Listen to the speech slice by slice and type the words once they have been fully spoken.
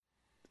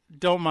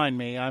don't mind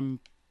me. I'm,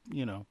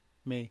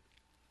 me.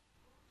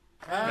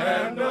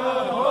 And the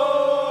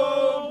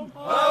home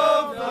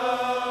of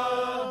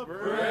the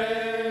brave.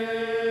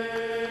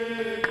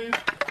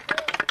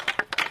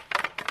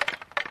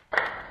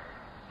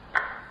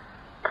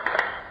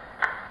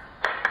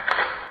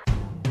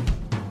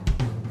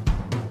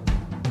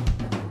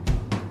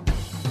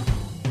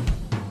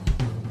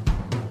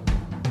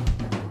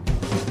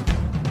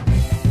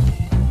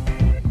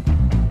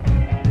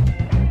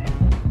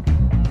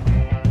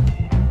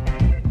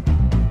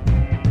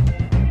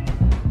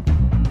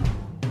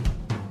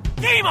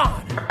 Game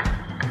on!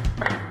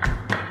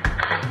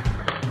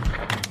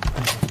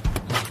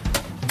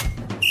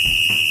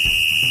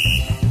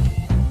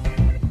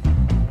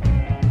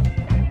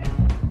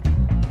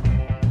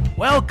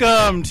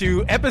 Welcome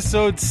to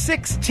episode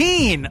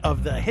 16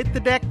 of the Hit the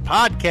Deck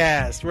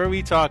podcast, where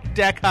we talk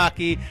deck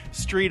hockey,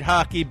 street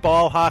hockey,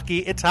 ball hockey.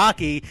 It's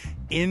hockey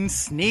in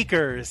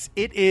sneakers.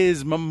 It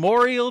is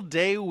Memorial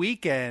Day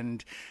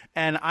weekend,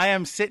 and I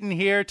am sitting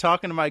here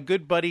talking to my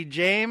good buddy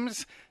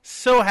James.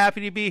 So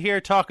happy to be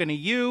here talking to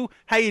you.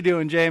 How you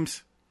doing,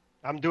 James?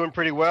 I'm doing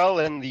pretty well,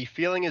 and the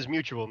feeling is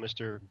mutual,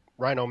 Mr.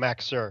 Rhino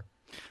Max, sir.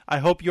 I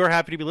hope you're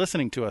happy to be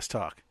listening to us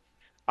talk.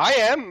 I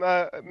am.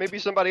 Maybe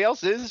somebody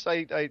else is,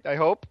 I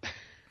hope.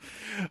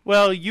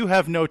 Well, you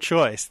have no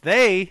choice.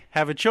 They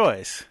have a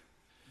choice.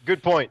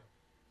 Good point.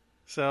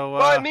 So,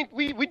 well, I mean,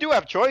 we do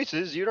have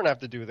choices. You don't have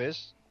to do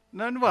this.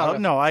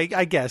 No,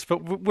 I guess,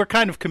 but we're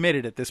kind of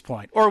committed at this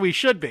point. Or we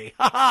should be.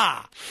 Ha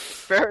ha!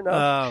 Fair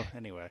enough.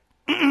 Anyway.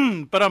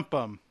 But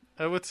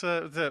what's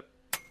there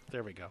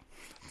we go.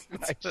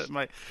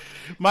 Nice.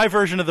 My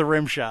version of the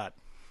rim shot.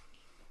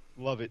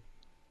 Love it.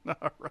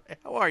 All right.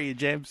 How are you,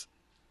 James?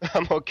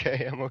 I'm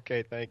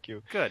okay. Thank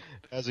you. Good.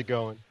 How's it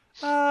going?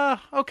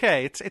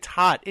 Okay. It's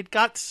hot. It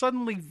got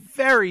suddenly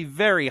very,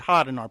 very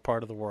hot in our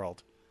part of the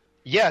world.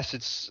 Yes,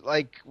 it's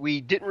like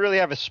we didn't really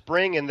have a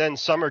spring, and then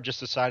summer just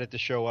decided to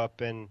show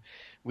up, and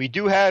we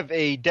do have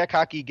a deck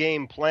hockey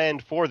game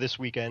planned for this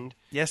weekend.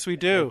 Yes, we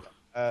do.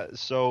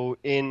 So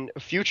in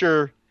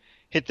future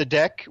Hit the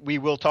Deck, we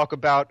will talk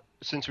about,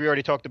 since we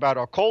already talked about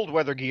our cold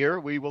weather gear,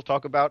 we will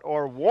talk about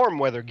our warm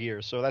weather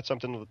gear. So that's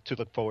something to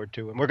look forward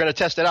to. And we're going to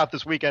test it out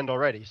this weekend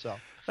already. So,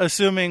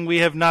 assuming we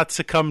have not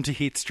succumbed to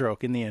heat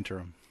stroke in the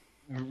interim.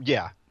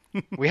 Yeah.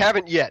 We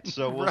haven't yet,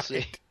 so we'll Right.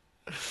 see.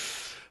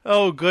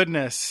 Oh,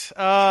 goodness.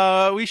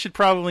 We should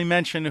probably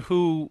mention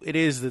who it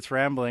is that's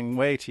rambling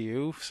way to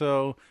you.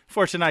 So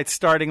for tonight's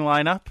starting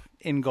lineup,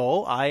 in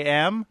goal, I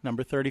am,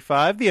 number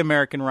 35, the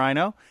American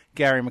Rhino,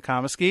 Gary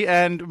McComiskey,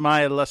 and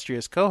my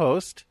illustrious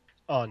co-host.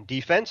 On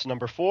defense,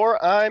 number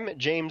 4, I'm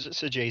James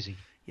Sajazi.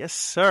 Yes,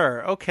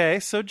 sir. Okay,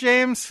 so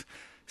James,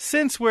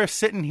 since we're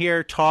sitting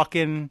here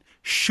talking,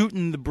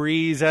 shooting the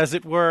breeze, as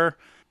it were,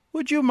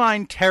 would you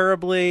mind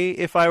terribly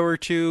if I were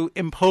to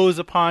impose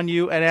upon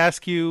you and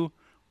ask you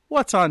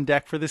what's on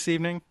deck for this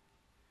evening?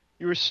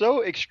 You were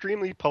so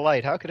extremely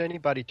polite. How could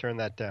anybody turn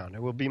that down?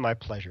 It will be my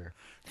pleasure.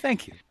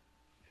 Thank you.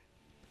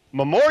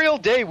 Memorial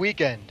Day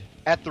weekend.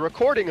 At the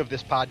recording of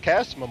this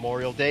podcast,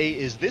 Memorial Day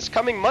is this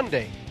coming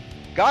Monday.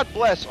 God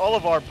bless all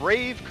of our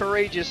brave,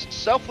 courageous,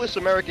 selfless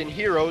American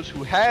heroes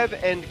who have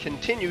and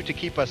continue to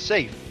keep us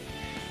safe.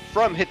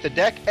 From Hit the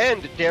Deck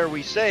and, dare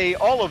we say,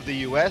 all of the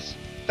U.S.,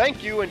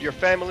 thank you and your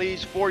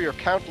families for your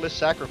countless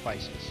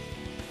sacrifices.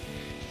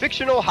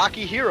 Fictional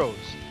hockey heroes.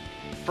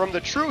 From the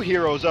true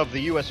heroes of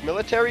the U.S.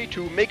 military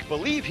to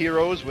make-believe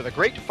heroes with a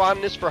great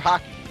fondness for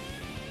hockey.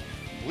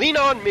 Lean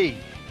on me.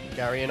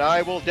 Gary and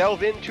I will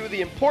delve into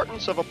the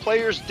importance of a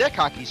player's deck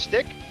hockey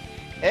stick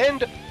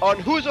and on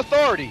whose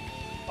authority?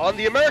 On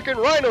the American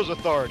Rhinos'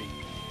 authority.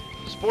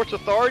 Sports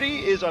Authority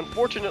is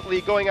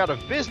unfortunately going out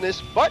of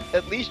business, but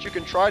at least you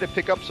can try to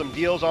pick up some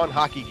deals on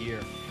hockey gear.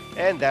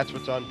 And that's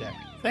what's on deck.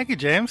 Thank you,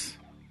 James.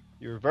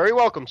 You're very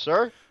welcome,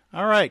 sir.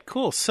 All right,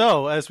 cool.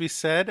 So, as we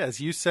said,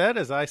 as you said,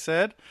 as I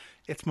said,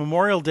 it's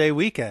Memorial Day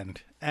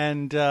weekend.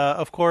 And,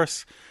 of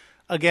course,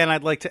 again,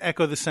 I'd like to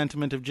echo the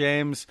sentiment of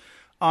James.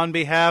 On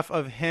behalf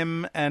of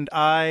him and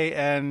I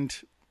and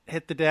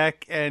Hit the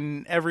Deck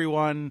and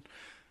everyone,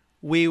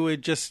 we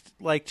would just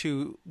like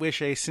to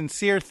wish a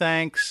sincere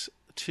thanks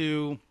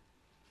to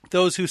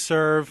those who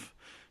serve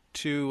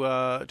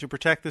to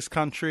protect this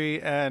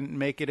country and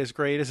make it as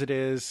great as it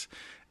is,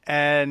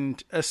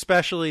 and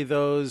especially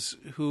those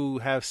who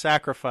have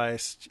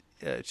sacrificed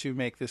to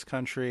make this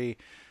country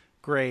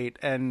great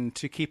and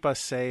to keep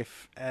us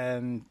safe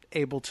and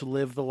able to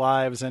live the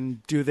lives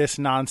and do this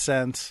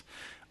nonsense.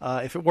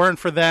 If it weren't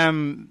for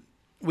them,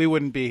 we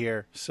wouldn't be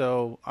here.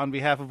 So on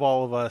behalf of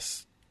all of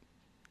us,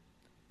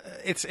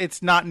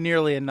 it's not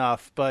nearly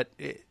enough, but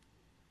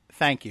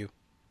thank you.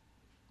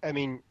 I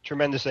mean,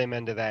 tremendous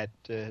amen to that.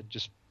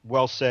 Just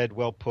well said,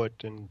 well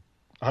put, and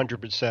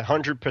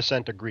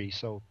 100% agree.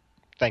 So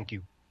thank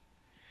you.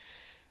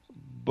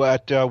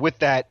 But with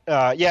that,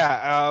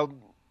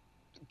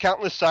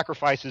 countless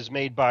sacrifices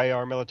made by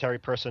our military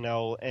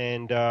personnel,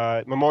 and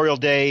Memorial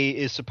Day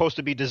is supposed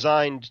to be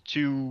designed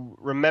to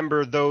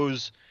remember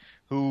those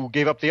who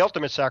gave up the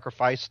ultimate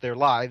sacrifice, their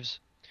lives,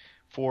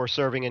 for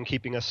serving and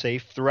keeping us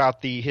safe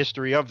throughout the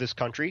history of this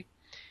country.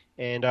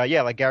 And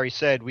like Gary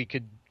said, we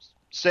could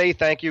say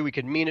thank you, we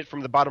could mean it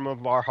from the bottom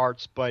of our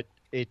hearts, but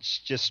it's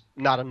just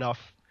not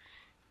enough.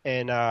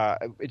 And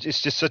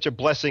it's just such a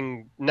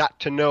blessing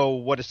not to know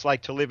what it's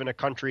like to live in a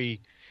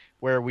country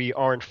where we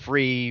aren't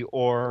free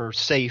or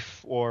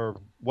safe or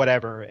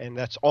whatever. And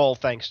that's all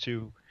thanks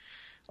to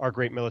our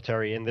great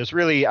military. And there's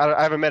really,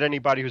 I haven't met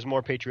anybody who's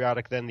more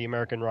patriotic than the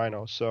American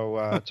Rhino. So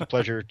it's a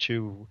pleasure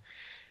to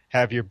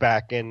have your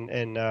back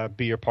and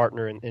be your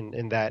partner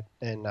in that.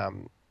 And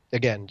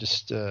again,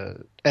 just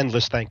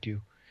endless thank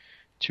you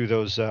to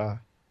those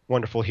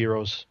wonderful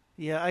heroes.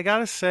 Yeah, I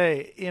gotta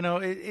say,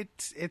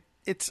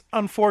 it's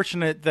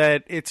unfortunate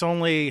that it's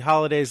only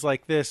holidays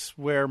like this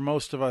where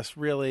most of us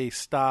really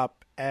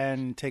stop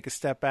and take a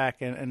step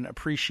back and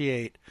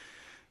appreciate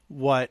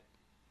what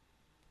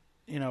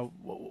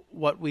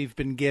we've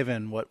been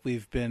given, what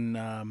we've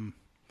been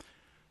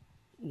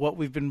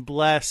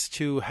blessed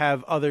to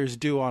have others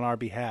do on our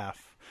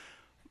behalf.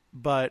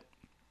 But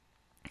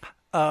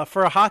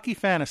for a hockey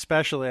fan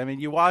especially, I mean,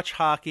 you watch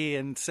hockey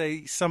and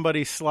say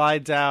somebody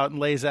slides out and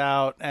lays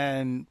out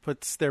and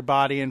puts their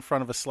body in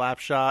front of a slap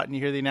shot, and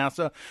you hear the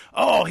announcer,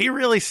 "Oh, he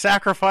really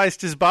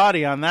sacrificed his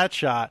body on that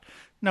shot."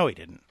 No, he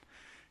didn't.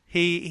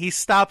 He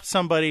stopped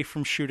somebody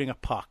from shooting a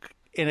puck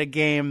in a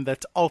game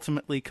that's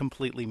ultimately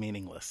completely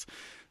meaningless.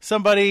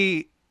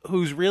 Somebody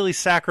who's really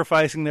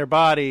sacrificing their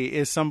body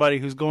is somebody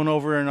who's going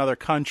over in another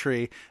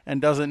country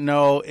and doesn't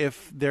know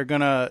if they're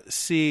going to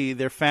see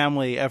their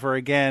family ever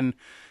again,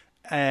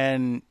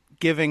 and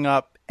giving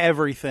up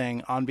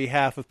everything on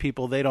behalf of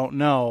people they don't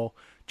know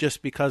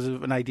just because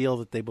of an ideal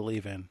that they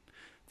believe in.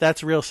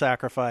 That's real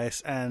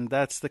sacrifice, and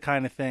that's the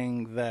kind of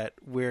thing that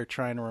we're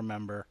trying to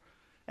remember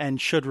and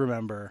should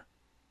remember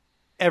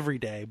every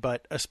day,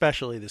 but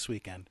especially this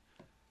weekend.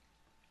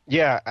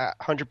 Yeah,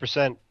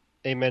 100%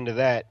 amen to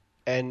that.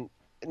 And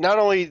not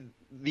only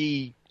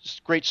the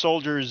great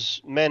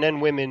soldiers, men and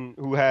women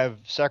who have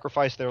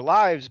sacrificed their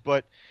lives,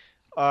 but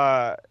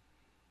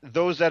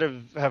those that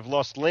have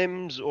lost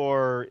limbs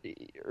or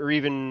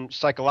even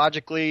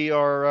psychologically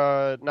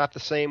are not the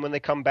same when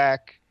they come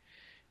back,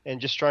 and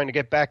just trying to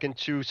get back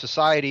into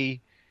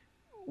society,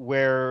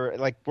 where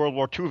like World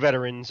War II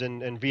veterans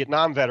and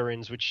Vietnam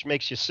veterans, which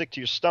makes you sick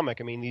to your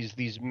stomach. I mean,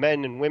 these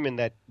men and women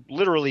that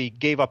literally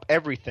gave up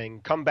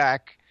everything come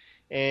back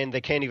and they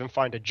can't even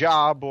find a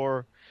job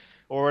or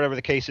whatever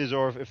the case is,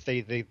 or if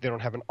they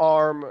don't have an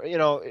arm.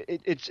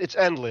 It's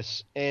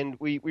endless, and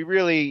we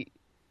really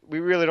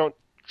don't.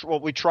 Well,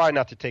 we try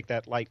not to take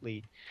that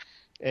lightly,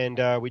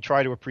 and we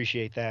try to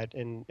appreciate that,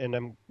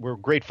 and we're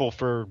grateful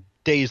for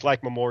days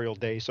like Memorial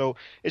Day. So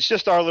it's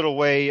just our little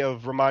way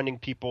of reminding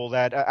people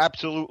that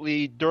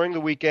absolutely during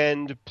the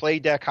weekend, play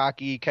deck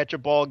hockey, catch a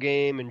ball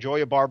game,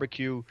 enjoy a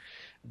barbecue,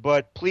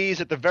 but please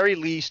at the very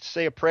least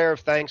say a prayer of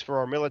thanks for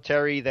our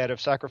military that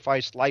have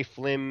sacrificed life,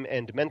 limb,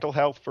 and mental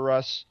health for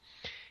us.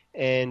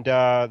 And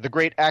the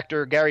great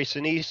actor Gary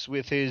Sinise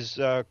with his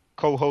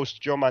co-host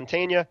Joe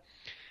Mantegna,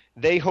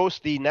 they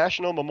host the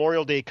National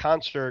Memorial Day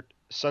Concert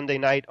Sunday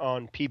night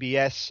on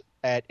PBS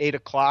at 8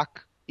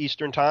 o'clock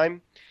Eastern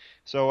Time.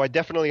 So I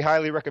definitely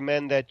highly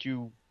recommend that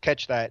you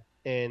catch that,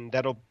 and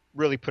that'll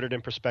really put it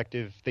in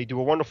perspective. They do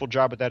a wonderful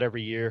job at that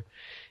every year,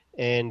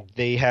 and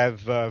they have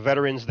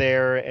veterans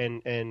there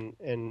and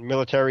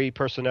military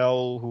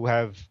personnel who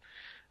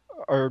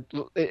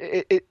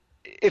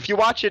if you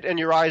watch it and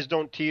your eyes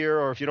don't tear,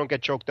 or if you don't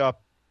get choked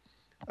up,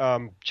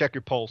 check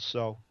your pulse.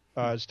 So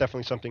it's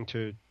definitely something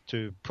to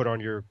put on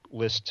your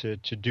list to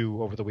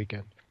do over the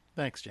weekend.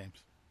 Thanks, James.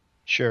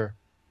 Sure.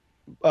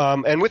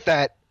 And with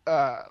that,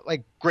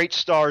 like great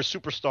stars,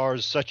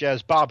 superstars such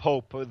as Bob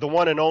Hope, the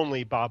one and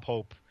only Bob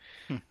Hope.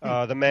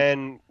 The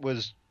man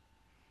was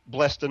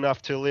blessed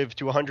enough to live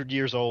to 100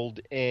 years old,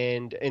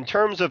 and in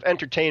terms of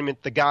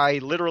entertainment, the guy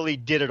literally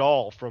did it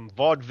all, from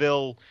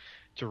vaudeville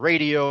to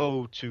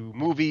radio to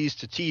movies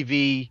to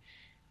TV.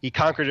 He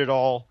conquered it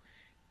all.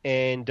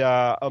 And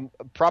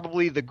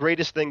probably the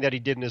greatest thing that he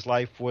did in his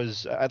life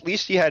was at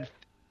least he had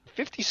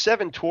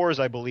 57 tours,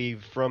 I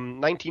believe,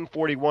 from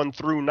 1941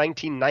 through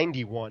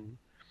 1991,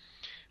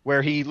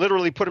 where he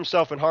literally put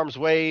himself in harm's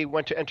way,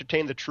 went to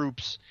entertain the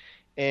troops,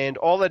 and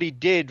all that he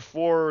did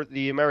for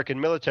the American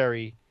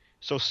military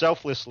so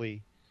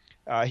selflessly.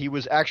 He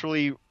was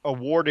actually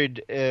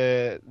awarded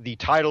the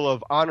title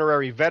of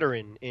honorary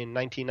veteran in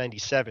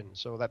 1997.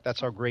 So that's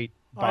how great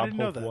Bob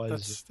Hope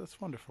was. That's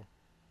wonderful.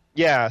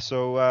 Yeah,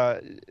 so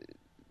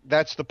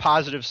that's the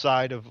positive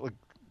side of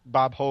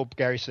Bob Hope,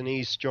 Gary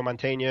Sinise, Joe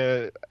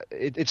Mantegna.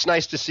 It's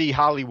nice to see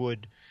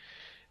Hollywood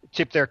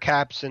tip their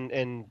caps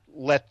and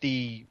let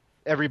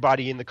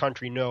everybody in the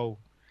country know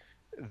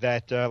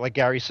that, like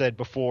Gary said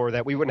before,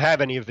 that we wouldn't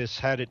have any of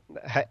this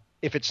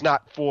if it's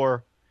not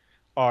for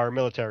our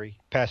military,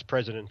 past,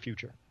 present, and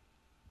future.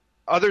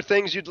 Other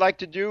things you'd like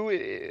to do,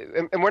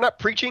 and we're not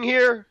preaching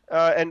here,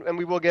 and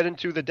we will get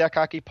into the deck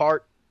hockey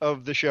part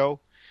of the show,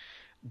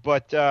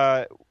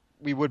 but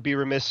we would be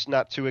remiss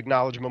not to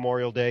acknowledge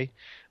Memorial Day.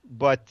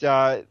 But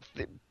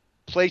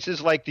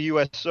places like the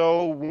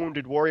USO,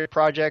 Wounded Warrior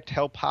Project,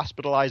 Help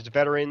Hospitalized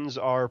Veterans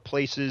are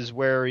places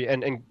where,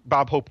 and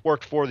Bob Hope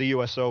worked for the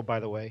USO, by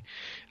the way,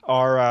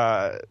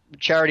 are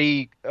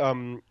charity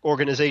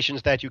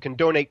organizations that you can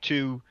donate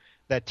to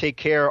that take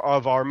care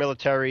of our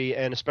military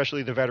and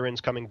especially the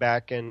veterans coming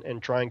back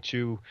and trying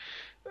to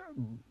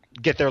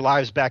get their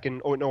lives back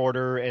in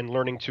order and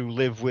learning to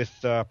live with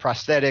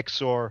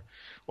prosthetics or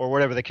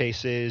whatever the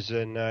case is,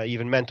 and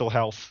even mental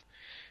health.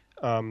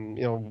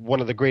 One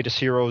of the greatest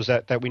heroes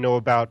that we know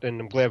about, and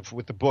I'm glad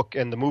with the book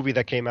and the movie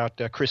that came out,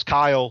 Chris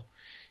Kyle,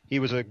 he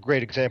was a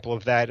great example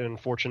of that. And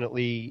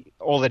unfortunately,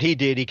 all that he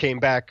did, he came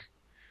back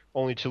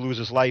only to lose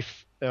his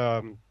life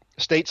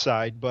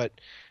stateside. But,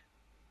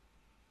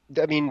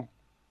 I mean,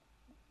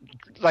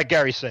 like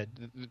Gary said,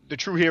 the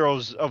true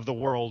heroes of the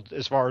world,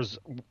 as far as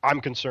I'm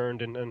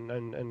concerned,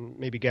 and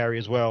maybe Gary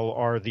as well,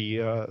 are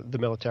the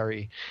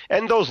military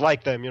and those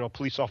like them.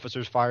 Police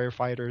officers,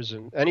 firefighters,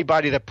 and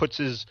anybody that puts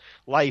his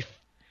life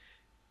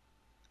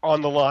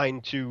on the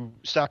line to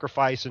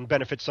sacrifice and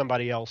benefit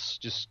somebody else.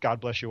 Just God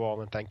bless you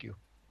all and thank you.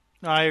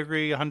 I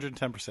agree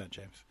 110%,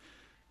 James.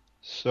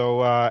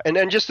 So, and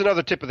then just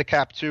another tip of the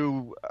cap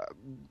too.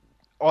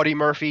 Audie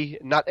Murphy,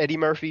 not Eddie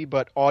Murphy,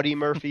 but Audie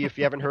Murphy. If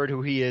you haven't heard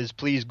who he is,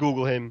 please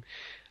Google him.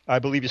 I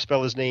believe you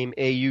spell his name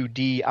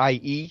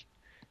Audie.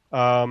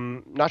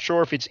 Not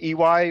sure if it's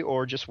EY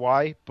or just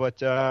Y, but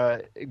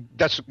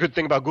that's a good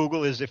thing about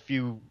Google is if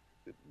you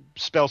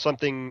spell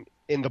something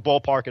in the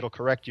ballpark, it'll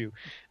correct you.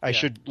 I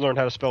should learn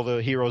how to spell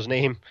the hero's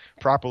name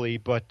properly,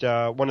 but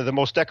one of the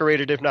most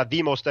decorated, if not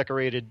the most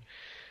decorated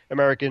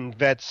American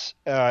vets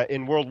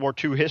in World War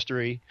II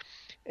history,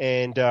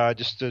 and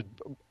just a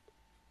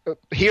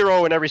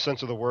hero in every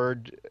sense of the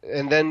word.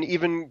 And then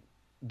even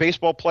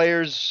baseball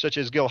players such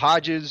as Gil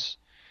Hodges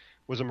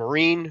was a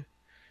Marine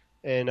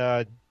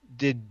and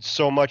did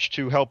so much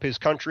to help his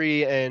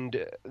country.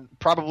 And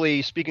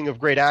probably, speaking of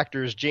great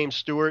actors, Jimmy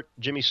Stewart,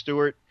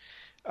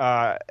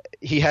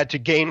 he had to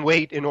gain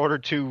weight in order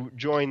to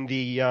join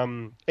the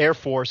Air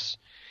Force.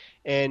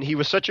 And he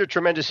was such a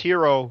tremendous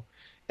hero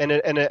and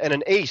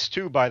an ace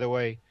too, by the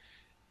way,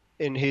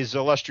 in his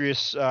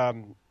illustrious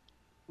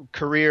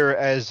career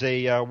as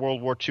a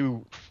World War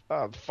II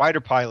fighter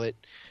pilot,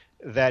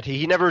 that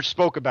he never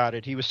spoke about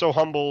it. He was so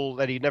humble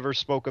that he never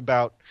spoke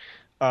about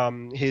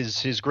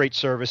his great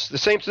service. The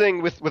same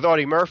thing with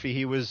Audie Murphy.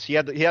 He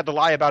had to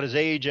lie about his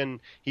age, and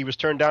he was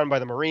turned down by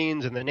the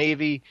Marines and the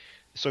Navy.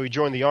 So he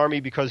joined the Army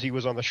because he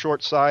was on the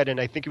short side,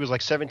 and I think he was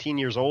like 17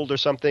 years old or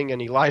something,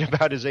 and he lied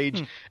about his age.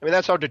 I mean,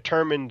 that's how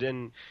determined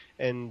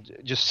and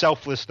just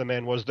selfless the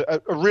man was. A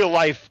real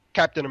life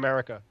Captain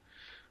America.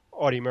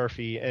 Audie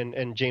Murphy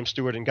and James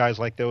Stewart and guys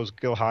like those,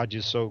 Gil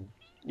Hodges. So,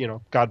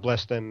 God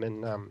bless them.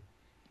 And,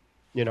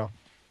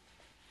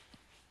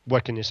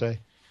 what can you say?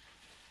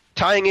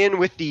 Tying in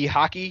with the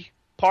hockey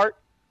part,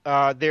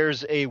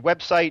 there's a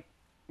website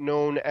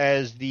known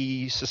as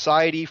the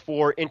Society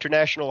for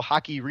International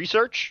Hockey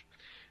Research.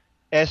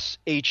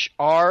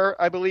 SHR,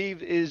 I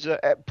believe, is,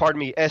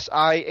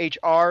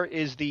 SIHR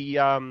is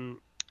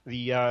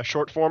the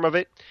short form of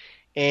it.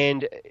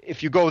 And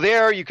if you go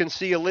there, you can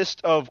see a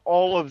list of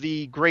all of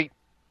the great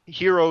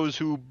heroes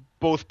who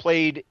both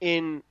played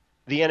in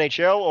the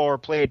NHL or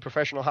played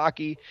professional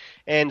hockey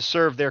and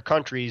served their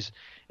countries,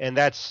 and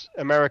that's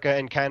America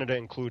and Canada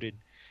included.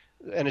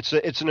 And it's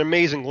an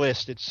amazing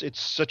list.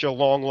 It's such a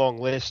long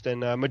list,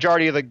 and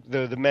majority of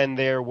the men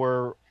there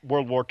were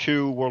World War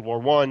II, World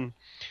War I.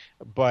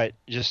 But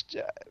just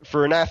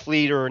for an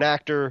athlete or an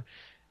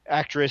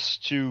actress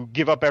to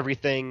give up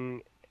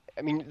everything,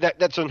 I mean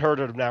that's unheard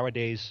of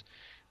nowadays.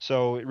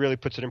 So it really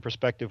puts it in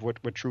perspective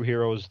what true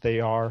heroes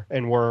they are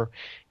and were.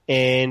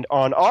 And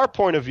on our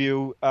point of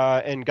view,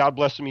 and God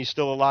bless him, he's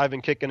still alive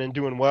and kicking and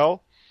doing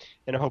well,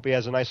 and I hope he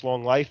has a nice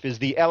long life, is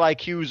the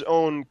LIQ's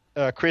own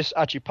Chris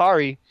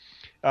Achipari,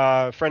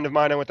 a friend of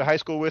mine I went to high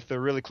school with, a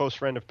really close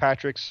friend of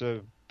Patrick's,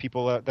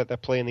 people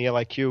that play in the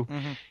LIQ.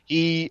 Mm-hmm.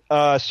 He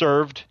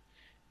served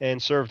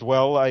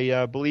well.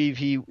 I believe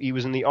he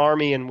was in the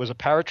Army and was a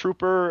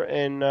paratrooper,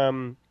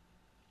 and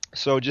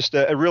so just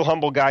a real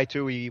humble guy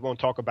too. He won't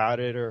talk about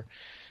it, and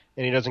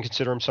he doesn't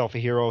consider himself a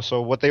hero.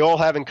 So what they all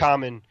have in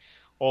common,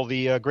 all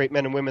the great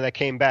men and women that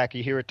came back,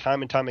 you hear it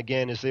time and time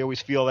again, is they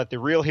always feel that the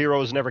real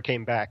heroes never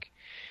came back.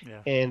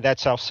 Yeah. And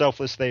that's how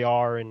selfless they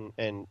are,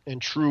 and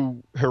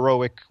true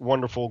heroic,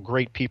 wonderful,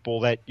 great people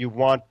that you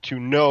want to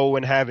know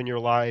and have in your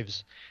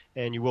lives,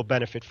 and you will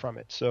benefit from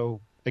it. So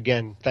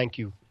again, thank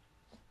you.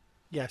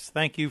 Yes,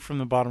 thank you from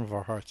the bottom of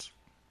our hearts.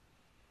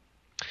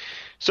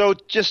 So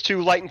just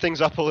to lighten things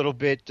up a little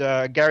bit,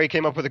 Gary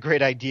came up with a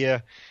great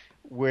idea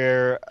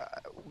where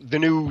the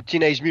new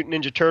Teenage Mutant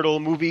Ninja Turtle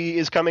movie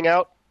is coming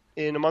out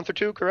in a month or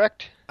two,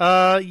 correct?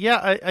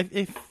 Yeah,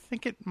 I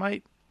think it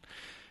might.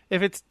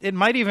 It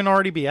might even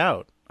already be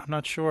out. I'm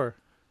not sure.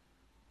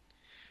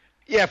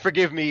 Yeah,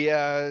 forgive me.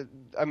 I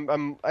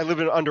live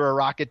under a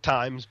rock at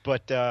times,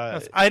 but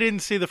I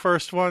didn't see the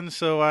first one,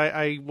 so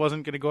I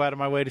wasn't going to go out of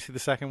my way to see the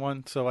second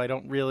one. So I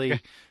don't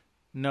really.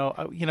 No,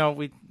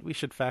 we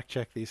should fact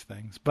check these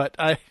things, but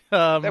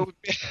that would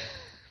be...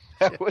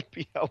 That would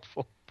be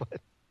helpful.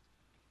 But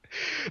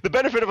the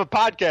benefit of a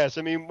podcast,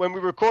 I mean, when we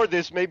record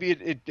this, maybe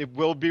it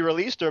will be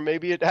released, or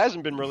maybe it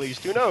hasn't been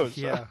released. Who knows?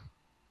 Yeah.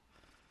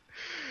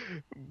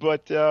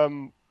 But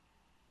you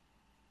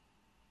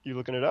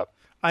looking it up?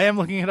 I am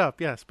looking it up,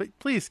 yes. But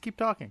please, keep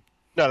talking.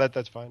 No,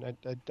 that's fine.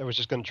 I was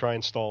just going to try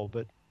and stall,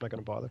 but I'm not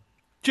going to bother.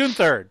 June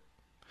 3rd.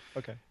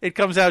 Okay. It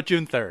comes out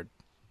June 3rd.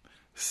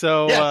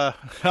 So, yes.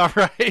 All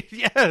right.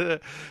 Yeah.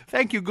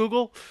 Thank you,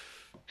 Google.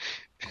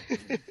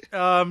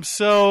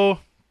 So,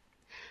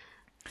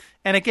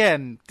 and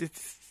again,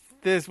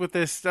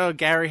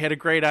 Gary had a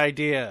great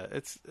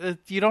idea.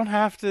 You don't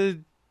have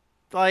to,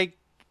 like,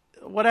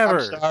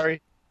 whatever.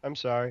 I'm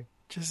sorry.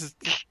 Just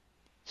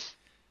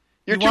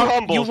You're too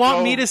humble. You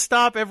want me to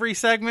stop every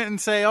segment and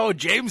say, "Oh,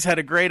 James had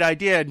a great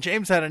idea," and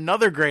James had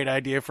another great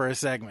idea for a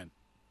segment.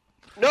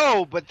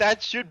 No, but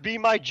that should be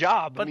my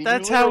job. But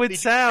that's how it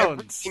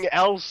sounds. Everything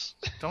else.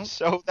 Don't.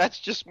 So that's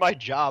just my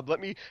job.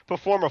 Let me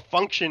perform a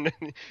function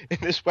in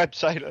this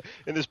website,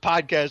 in this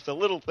podcast, a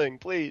little thing,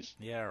 please.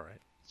 Yeah, all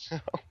right. So,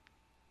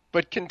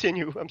 but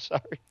continue. I'm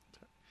sorry.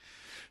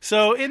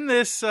 So in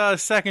this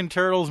second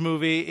Turtles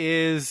movie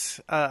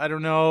is, I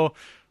don't know,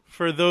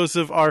 for those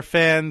of our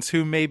fans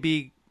who may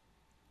be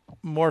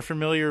more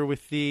familiar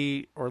with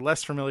or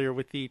less familiar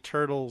with the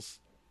Turtles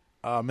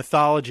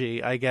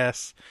mythology, I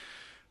guess.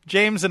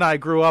 James and I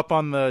grew up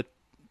on the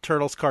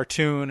Turtles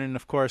cartoon, and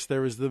of course there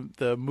was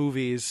the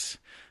movies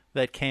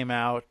that came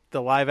out,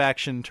 the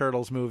live-action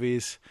Turtles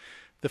movies.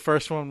 The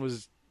first one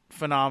was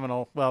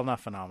phenomenal. Well, not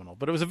phenomenal,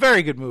 but it was a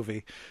very good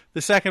movie.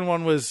 The second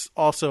one was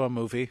also a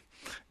movie.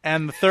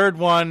 And the third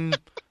one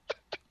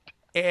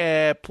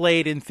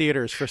played in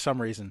theaters for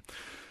some reason.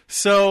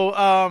 So,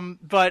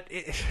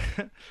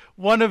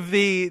 one of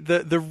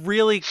the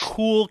really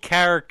cool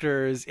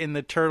characters in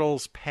the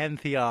Turtles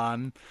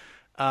pantheon,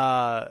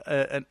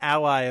 an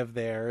ally of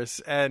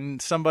theirs,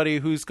 and somebody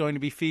who's going to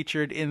be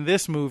featured in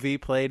this movie,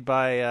 played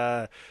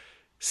by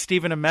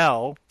Stephen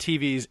Amell,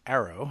 TV's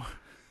Arrow,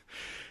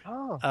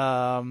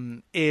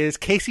 is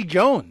Casey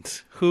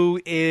Jones, who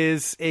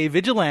is a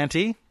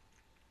vigilante,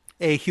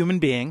 a human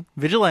being,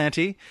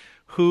 vigilante,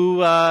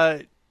 who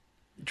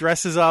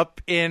dresses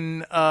up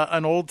in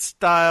an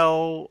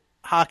old-style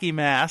hockey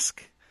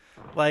mask,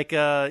 like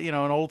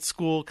an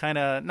old-school kind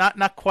of,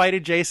 not quite a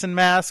Jason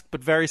mask,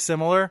 but very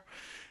similar,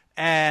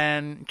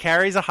 and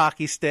carries a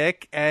hockey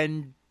stick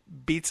and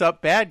beats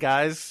up bad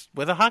guys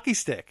with a hockey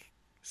stick.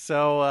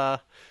 So,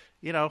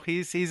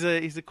 he's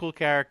a cool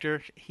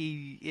character.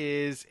 He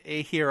is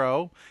a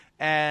hero,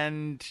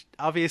 and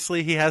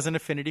obviously he has an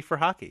affinity for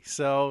hockey.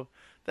 So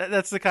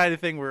that's the kind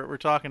of thing we're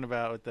talking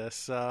about with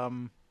this.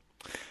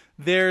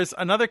 There's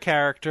another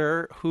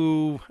character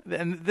who,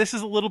 and this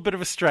is a little bit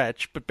of a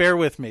stretch, but bear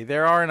with me.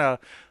 There aren't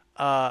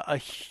a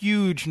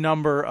huge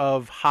number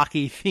of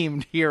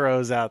hockey-themed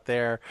heroes out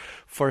there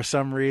for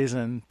some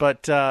reason.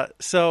 But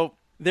so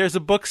there's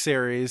a book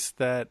series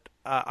that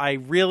I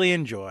really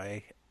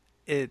enjoy.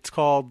 It's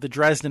called The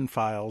Dresden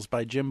Files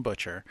by Jim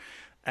Butcher,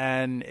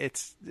 and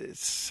it's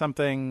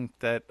something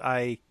that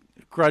I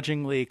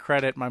grudgingly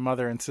credit my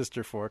mother and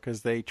sister for,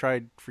 because they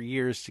tried for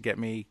years to get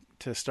me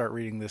to start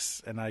reading this,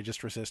 and I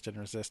just resisted,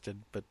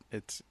 but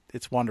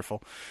it's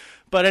wonderful.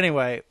 But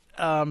anyway,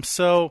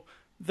 so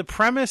the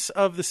premise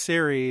of the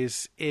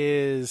series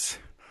is,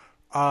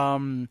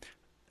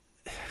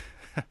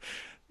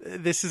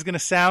 this is going to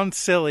sound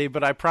silly,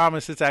 but I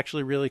promise it's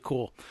actually really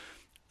cool.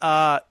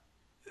 A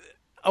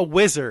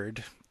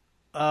wizard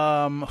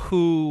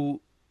who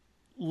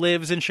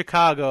lives in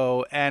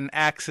Chicago and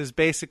acts as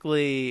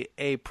basically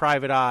a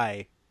private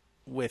eye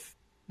with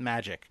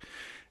magic.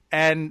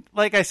 And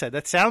like I said,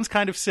 that sounds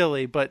kind of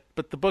silly, but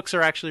the books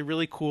are actually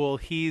really cool.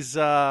 He's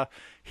got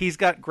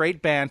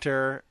great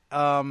banter.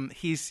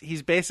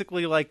 He's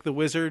basically like the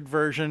wizard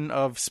version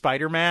of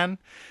Spider-Man.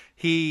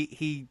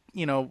 He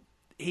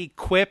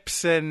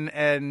quips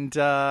and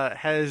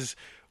has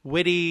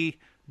witty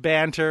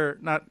banter,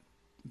 not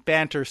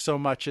banter so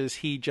much as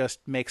he just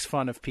makes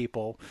fun of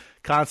people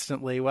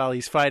constantly while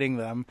he's fighting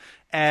them,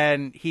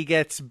 and he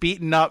gets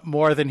beaten up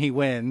more than he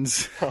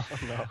wins. Oh,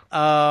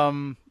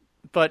 no.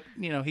 But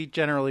he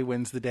generally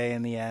wins the day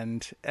in the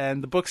end,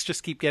 and the books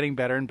just keep getting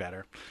better and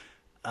better.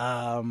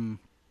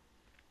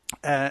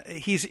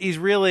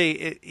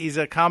 He's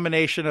a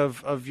combination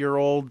of your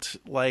old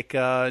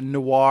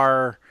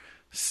noir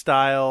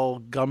style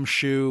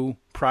gumshoe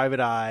private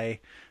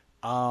eye,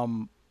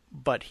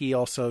 but he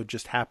also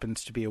just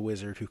happens to be a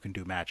wizard who can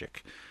do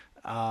magic.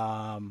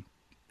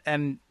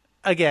 And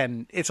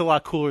again, it's a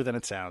lot cooler than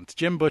it sounds.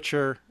 Jim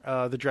Butcher,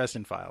 The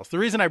Dresden Files. The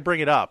reason I bring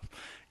it up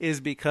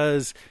is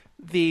because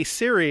the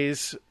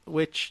series,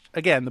 which,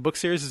 again, the book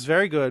series is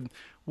very good,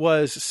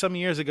 was some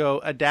years ago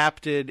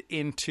adapted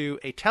into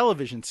a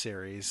television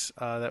series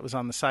that was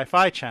on the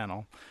Sci-Fi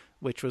Channel,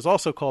 which was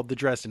also called The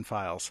Dresden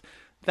Files.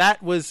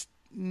 That was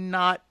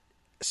not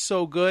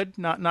so good,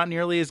 not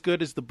nearly as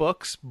good as the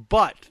books,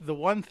 but the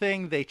one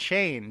thing they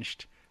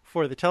changed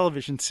for the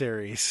television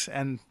series,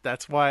 and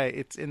that's why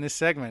it's in this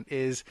segment,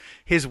 is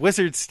his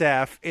wizard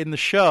staff in the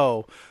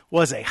show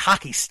was a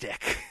hockey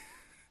stick.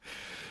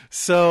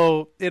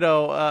 So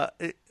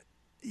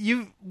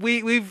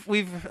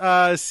we've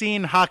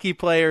seen hockey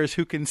players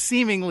who can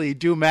seemingly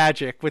do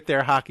magic with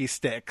their hockey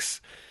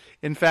sticks.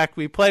 In fact,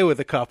 we play with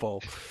a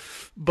couple,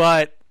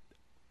 but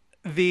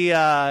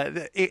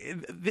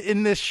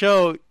in this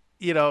show,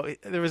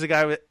 there was a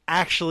guy who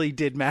actually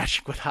did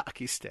magic with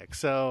hockey sticks.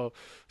 So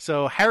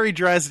Harry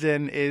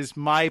Dresden is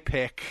my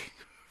pick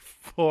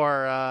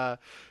for a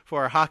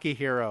hockey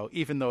hero,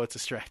 even though it's a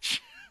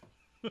stretch.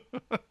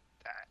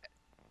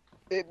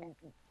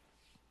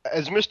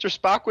 As Mr.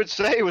 Spock would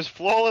say, it was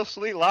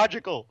flawlessly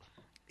logical.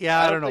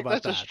 Yeah, I don't know about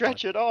that. That's a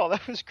stretch at all.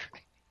 That was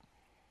great.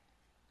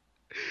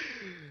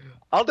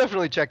 I'll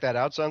definitely check that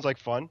out. Sounds like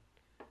fun.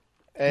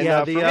 And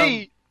for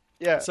me,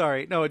 yeah.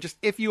 Sorry, no. Just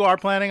if you are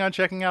planning on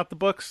checking out the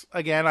books,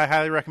 again, I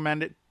highly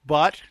recommend it.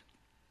 But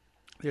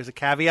there's a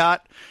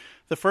caveat: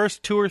 the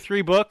first 2 or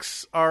 3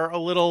 books are a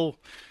little,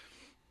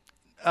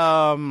 they're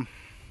a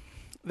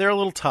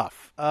little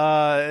tough.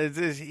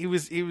 He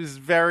was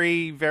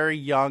very, very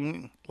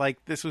young.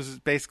 Like, this was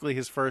basically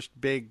his first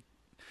big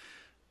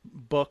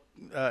book,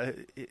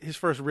 his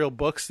first real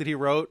books that he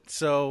wrote.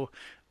 So,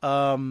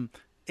 the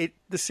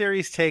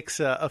series takes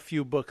a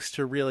few books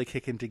to really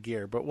kick into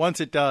gear. But once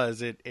it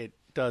does, it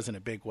does in a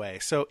big way.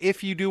 So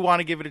if you do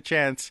want to give it a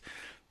chance,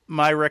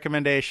 my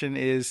recommendation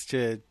is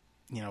to,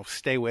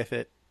 stay with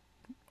it.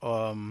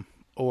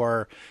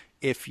 Or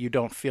if you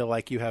don't feel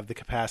like you have the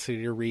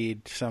capacity to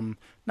read some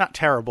not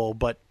terrible,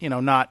 but,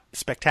 not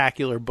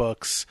spectacular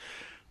books,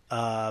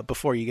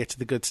 before you get to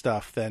the good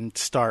stuff, then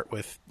start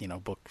with,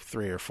 book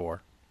 3 or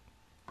 4.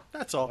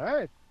 That's all. All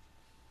right.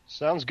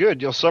 Sounds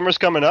good. Summer's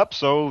coming up,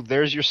 so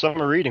there's your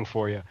summer reading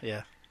for you.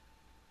 Yeah.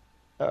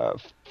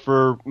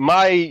 For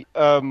my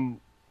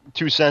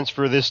 2 cents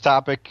for this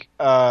topic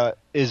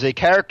is a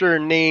character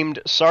named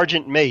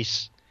Sergeant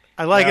Mace.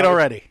 I like it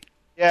already.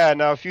 Yeah,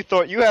 now if you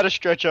thought you had a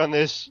stretch on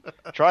this,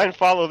 try and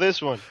follow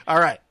this one. All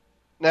right.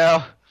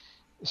 Now,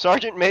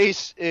 Sergeant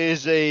Mace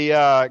is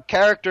a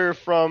character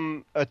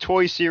from a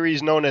toy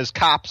series known as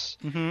Cops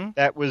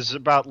that was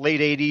about late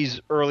 80s,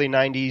 early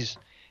 90s,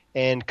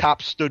 and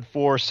COPS stood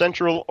for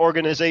Central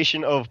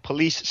Organization of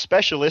Police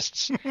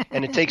Specialists,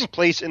 and it takes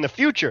place in the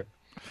future.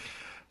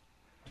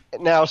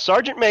 Now,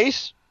 Sergeant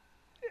Mace,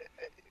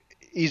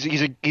 he's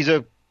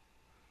a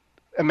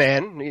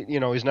man.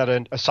 He's not a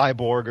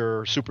cyborg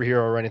or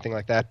superhero or anything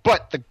like that.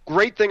 But the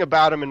great thing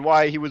about him and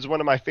why he was one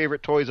of my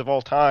favorite toys of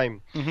all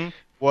time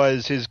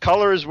was his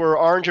colors were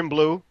orange and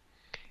blue.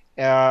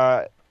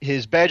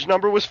 His badge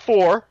number was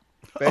 4.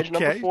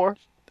 Number 4.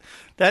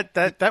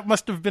 That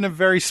must have been a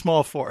very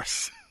small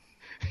force.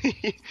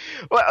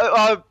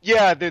 Well,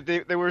 yeah,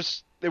 there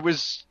was,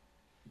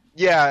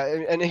 yeah,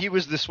 and he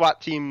was the SWAT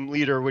team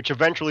leader, which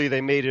eventually they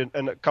made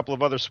a couple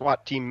of other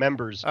SWAT team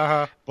members.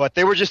 But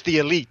they were just the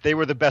elite; they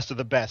were the best of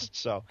the best.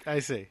 So I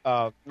see.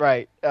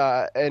 Right,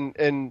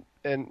 and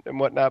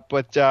whatnot.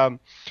 But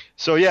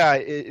so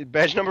yeah,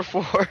 badge number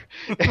 4,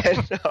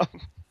 and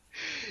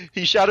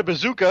he shot a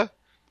bazooka,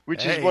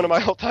 which is one of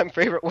my all-time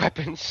favorite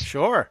weapons.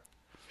 Sure.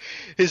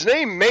 His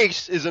name,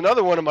 Mace, is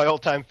another one of my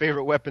all-time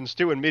favorite weapons,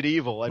 too, in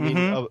medieval. I mean,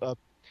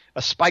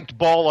 a spiked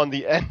ball on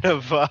the end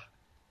of a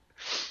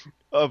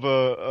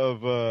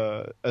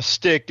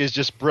stick is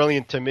just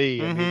brilliant to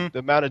me. I mean, the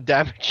amount of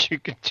damage you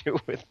can do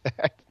with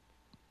that.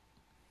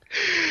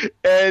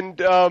 And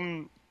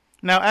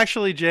now,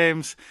 actually,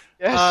 James,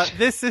 yes?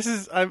 this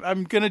is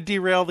I'm going to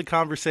derail the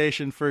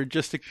conversation for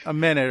just a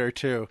minute or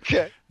two.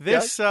 Okay.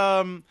 This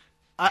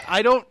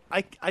I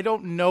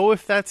don't know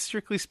if that's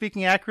strictly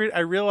speaking accurate. I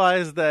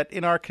realize that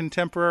in our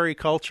contemporary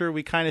culture,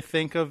 we kind of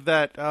think of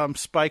that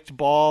spiked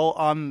ball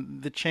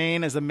on the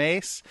chain as a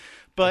mace.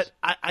 But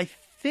I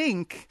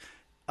think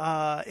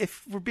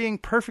if we're being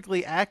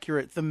perfectly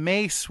accurate, the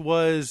mace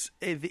was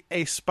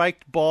a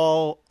spiked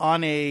ball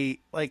on the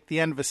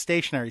end of a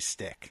stationary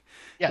stick.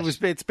 Yes.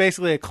 It's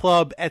basically a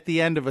club at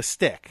the end of a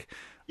stick.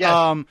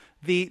 Yes.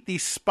 The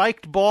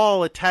spiked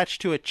ball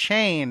attached to a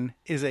chain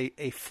is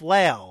a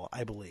flail,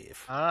 I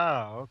believe.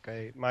 Ah,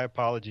 okay. My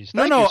apologies.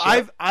 No,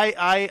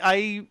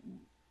 I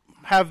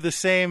have the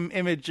same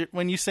image.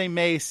 When you say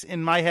mace,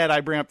 in my head,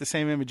 I bring up the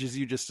same image as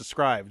you just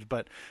described.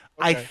 But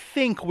okay. I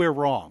think we're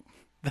wrong.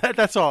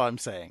 That's all I'm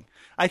saying.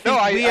 I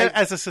think we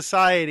as a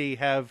society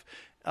have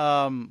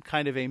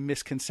kind of a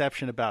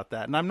misconception about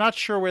that. And I'm not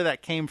sure where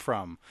that came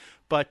from.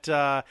 But,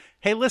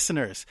 hey,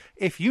 listeners,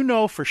 if you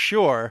know for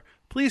sure,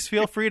 please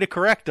feel free to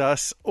correct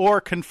us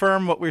or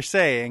confirm what we're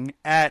saying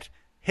at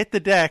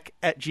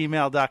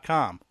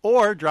hitthedeck@gmail.com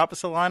or drop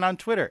us a line on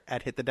Twitter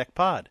at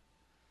hitthedeckpod.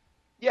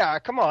 Yeah,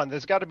 come on.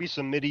 There's got to be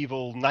some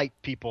medieval knight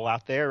people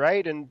out there,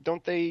 right? And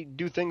don't they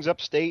do things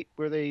upstate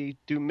where they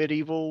do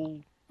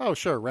medieval... Oh,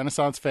 sure.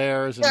 Renaissance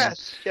fairs and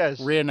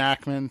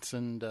reenactments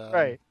and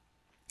right.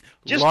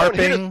 Just LARPing. Don't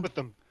hit us with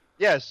them.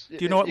 Yes. Do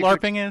you know what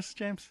LARPing is,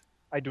 James?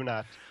 I do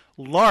not.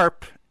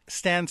 LARP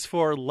stands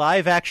for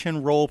live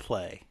action role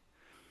play.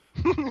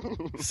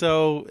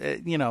 So,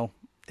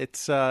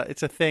 it's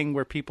a thing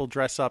where people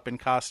dress up in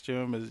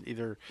costume as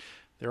either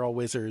they're all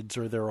wizards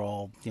or they're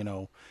all,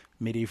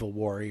 medieval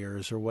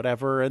warriors or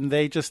whatever, and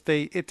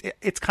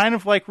it's kind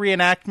of like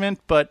reenactment,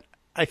 but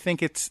I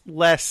think it's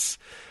less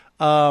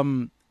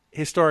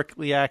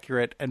historically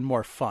accurate and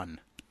more fun.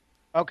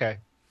 Okay.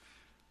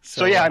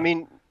 So yeah, I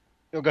mean,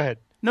 go ahead.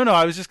 No,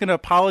 I was just going to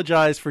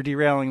apologize for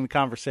derailing the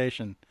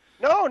conversation.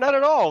 No, not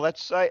at all.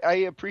 I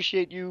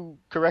appreciate you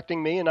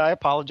correcting me, and I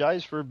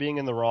apologize for being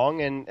in the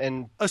wrong.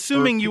 And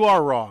assuming you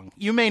are wrong,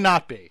 you may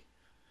not be.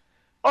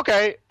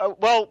 Okay.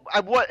 Well,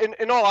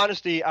 in all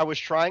honesty, I was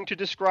trying to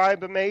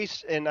describe a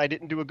mace, and I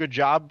didn't do a good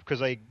job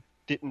because I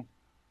didn't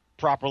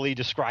properly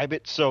describe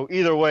it. So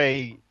either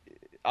way,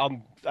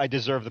 I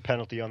deserve the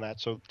penalty on that.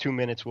 So 2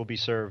 minutes will be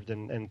served,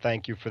 and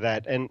thank you for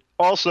that. And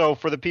also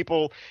for the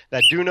people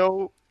that do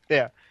know,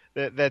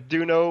 that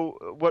do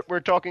know what we're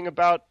talking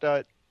about,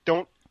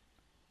 don't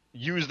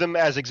use them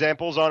as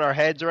examples on our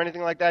heads or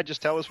anything like that. Just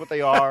tell us what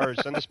they are or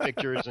send us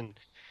pictures, and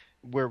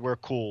we're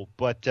cool.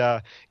 But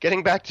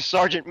getting back to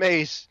Sergeant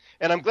Mace,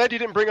 and I'm glad you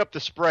didn't bring up the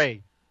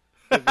spray,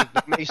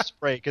 the mace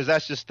spray, because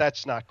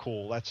that's not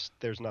cool. That's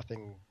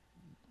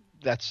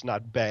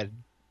not bad.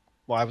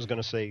 Well, I was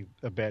going to say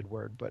a bad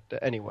word, but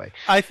anyway.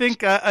 I think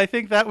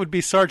that would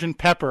be Sergeant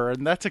Pepper,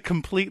 and that's a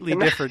completely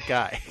different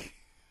guy.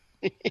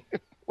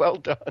 Well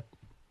done.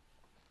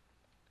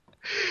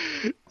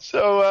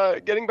 So,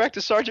 getting back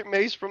to Sergeant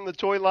Mace from the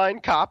toy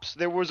line Cops,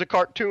 there was a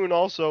cartoon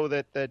also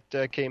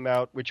that came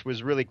out, which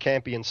was really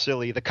campy and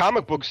silly. The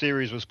comic book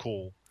series was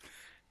cool.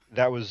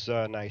 That was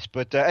nice.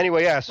 But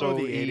anyway, yeah, so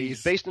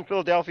he's based in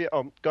Philadelphia.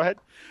 Oh, go ahead.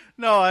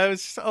 No, the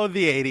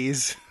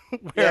 80s,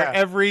 where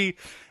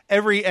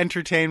every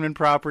entertainment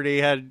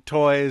property had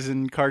toys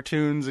and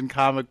cartoons and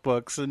comic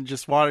books and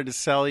just wanted to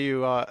sell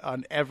you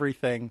on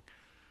everything.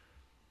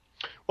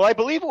 Well, I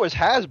believe it was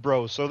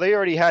Hasbro, so they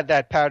already had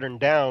that pattern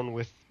down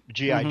with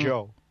G.I.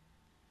 Joe.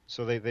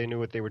 So they knew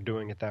what they were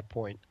doing at that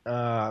point.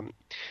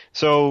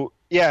 So,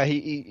 yeah,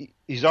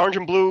 he's orange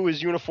and blue,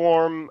 his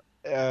uniform,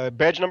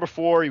 badge number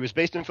 4. He was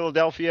based in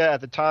Philadelphia.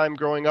 At the time,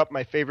 growing up,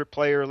 my favorite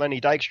player, Lenny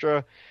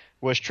Dykstra,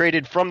 was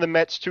traded from the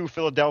Mets to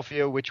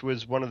Philadelphia, which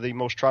was one of the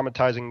most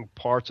traumatizing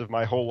parts of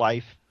my whole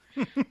life.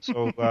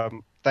 So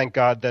thank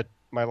God that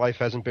my life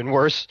hasn't been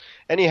worse.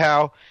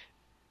 Anyhow,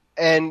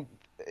 and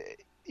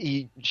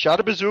he shot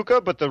a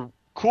bazooka, but the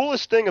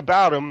coolest thing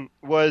about him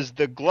was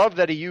the glove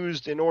that he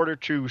used in order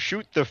to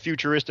shoot the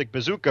futuristic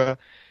bazooka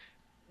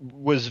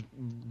was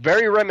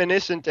very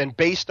reminiscent and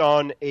based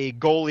on a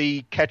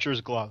goalie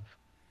catcher's glove.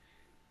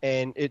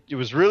 And it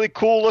was really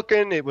cool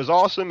looking. It was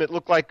awesome. It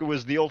looked like it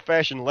was the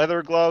old-fashioned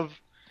leather glove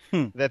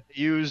that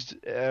they used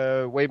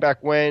way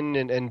back when,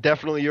 and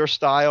definitely your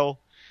style.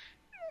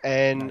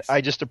 And nice.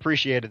 I just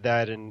appreciated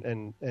that,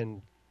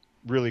 and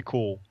really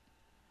cool.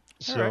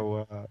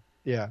 So, right.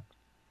 Yeah,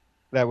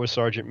 that was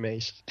Sergeant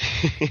Mace.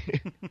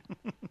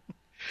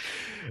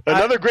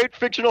 Another great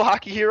fictional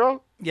hockey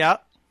hero. Yeah.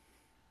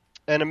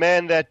 And a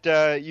man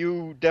that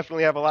you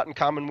definitely have a lot in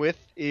common with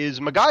is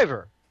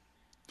MacGyver.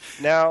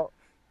 Now...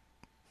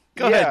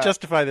 Go ahead,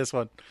 justify this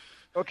one.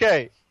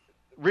 Okay.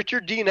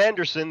 Richard Dean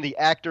Anderson, the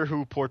actor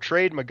who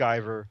portrayed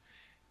MacGyver,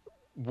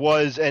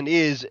 was and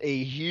is a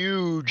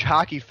huge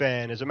hockey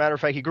fan. As a matter of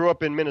fact, he grew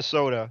up in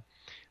Minnesota,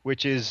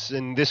 which is,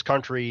 in this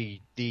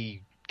country, the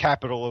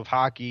capital of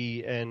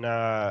hockey,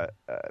 and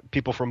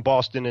people from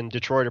Boston and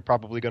Detroit are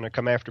probably going to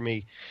come after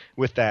me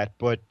with that.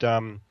 But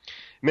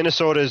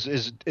Minnesota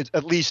is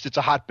at least it's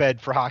a hotbed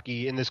for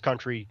hockey in this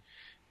country,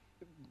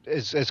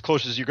 as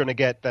close as you're going to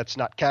get. That's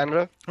not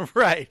Canada.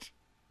 Right.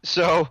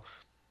 So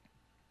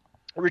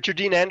Richard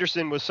Dean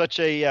Anderson was such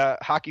a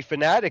hockey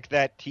fanatic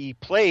that he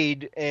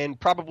played and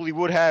probably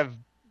would have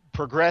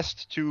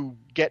progressed to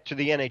get to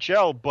the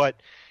NHL, but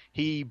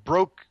he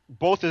broke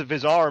both of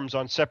his arms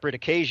on separate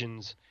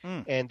occasions,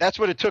 and that's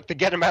what it took to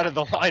get him out of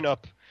the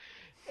lineup.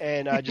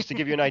 And just to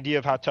give you an idea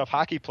of how tough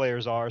hockey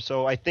players are.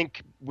 So I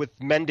think with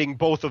mending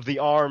both of the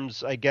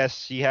arms, I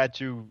guess he had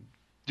to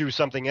do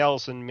something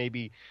else, and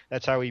maybe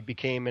that's how he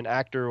became an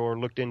actor or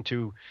looked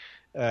into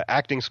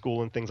acting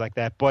school and things like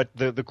that. But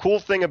the cool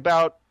thing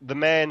about the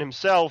man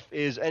himself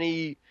is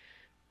any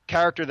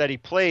character that he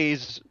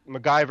plays,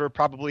 MacGyver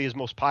probably his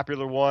most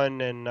popular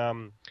one,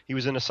 and he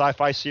was in a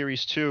sci-fi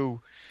series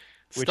too.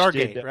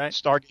 Stargate, right?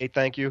 Stargate,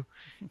 thank you.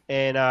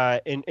 And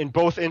in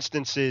both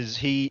instances,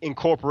 he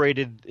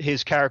incorporated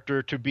his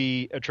character to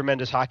be a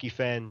tremendous hockey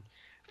fan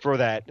for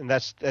that, and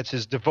that's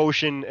his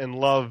devotion and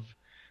love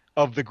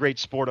of the great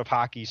sport of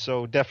hockey.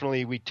 So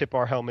definitely we tip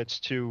our helmets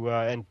to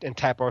and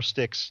tap our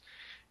sticks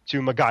to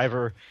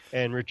MacGyver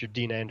and Richard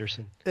Dean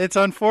Anderson. It's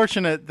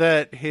unfortunate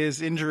that his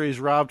injuries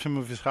robbed him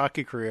of his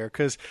hockey career,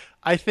 because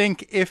I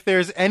think if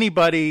there's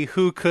anybody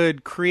who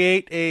could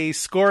create a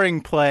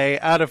scoring play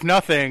out of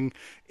nothing,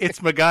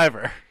 it's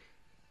MacGyver.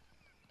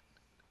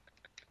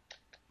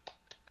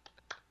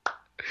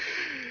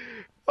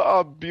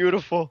 Oh,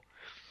 beautiful.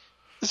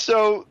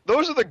 So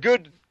those are the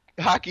good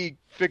hockey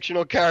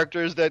fictional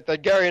characters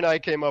that Gary and I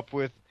came up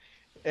with.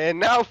 And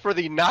now for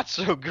the not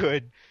so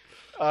good.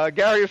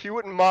 Gary, if you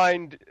wouldn't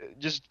mind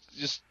just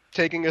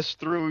taking us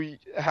through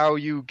how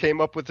you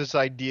came up with this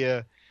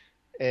idea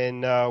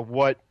and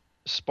what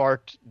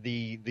sparked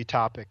the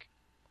topic.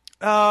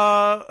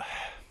 I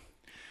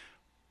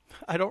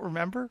don't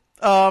remember.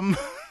 The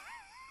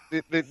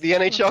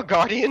NHL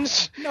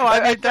Guardians? No,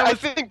 I mean, I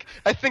think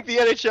the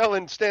NHL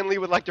and Stan Lee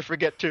would like to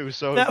forget too.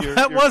 So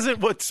that wasn't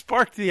what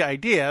sparked the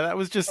idea. That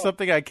was just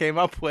something I came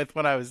up with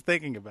when I was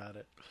thinking about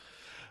it.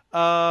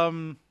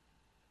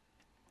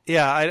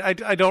 Yeah,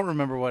 I don't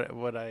remember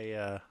what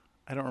I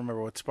don't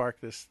remember what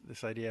sparked this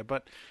idea.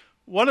 But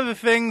one of the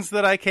things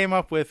that I came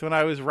up with when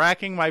I was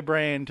racking my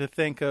brain to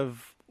think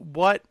of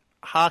what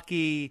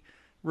hockey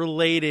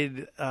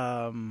related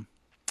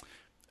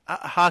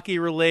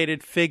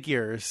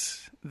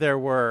figures there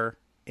were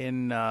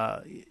in,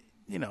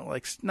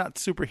 like not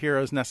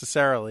superheroes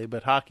necessarily,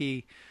 but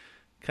hockey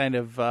kind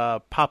of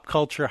pop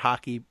culture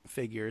hockey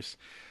figures.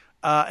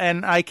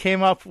 And I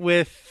came up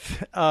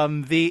with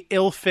the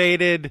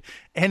ill-fated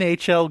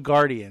NHL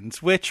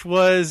Guardians, which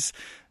was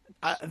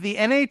the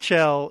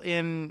NHL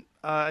in,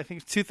 I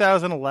think,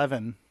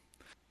 2011.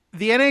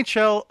 The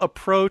NHL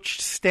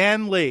approached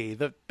Stan Lee,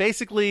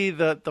 basically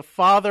the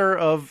father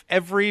of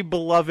every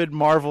beloved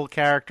Marvel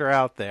character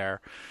out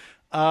there,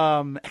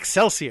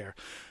 Excelsior.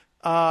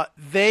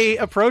 They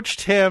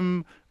approached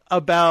him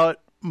about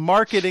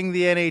marketing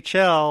the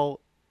NHL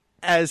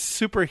as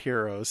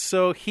superheroes.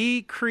 So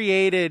he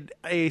created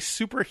a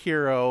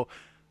superhero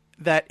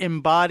that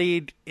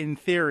embodied, in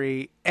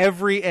theory,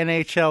 every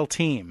NHL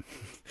team.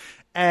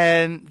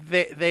 And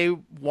they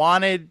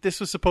wanted, this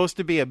was supposed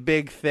to be a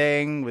big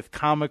thing with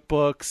comic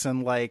books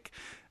and I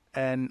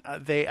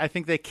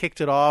think they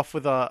kicked it off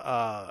with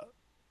a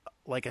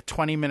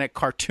 20-minute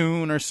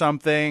cartoon or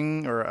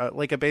something, or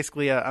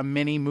basically a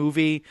mini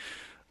movie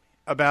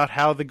about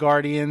how the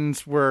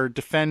Guardians were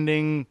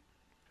defending.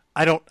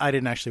 I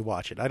didn't actually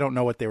watch it. I don't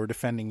know what they were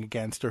defending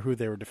against or who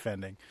they were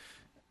defending.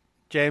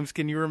 James,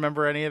 can you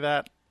remember any of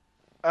that?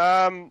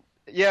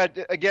 Yeah,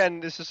 again,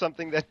 this is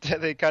something that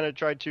they kind of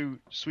tried to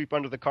sweep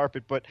under the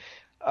carpet, but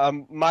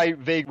my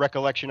vague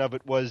recollection of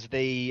it was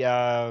they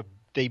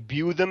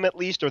debuted them at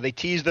least, or they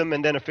teased them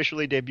and then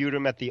officially debuted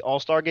them at the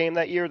All-Star game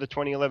that year, the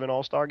 2011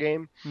 All-Star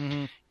game.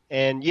 Mm-hmm.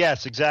 And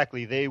yes,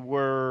 exactly. They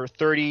were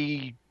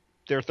 30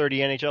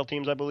 NHL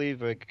teams, I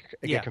believe. I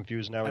get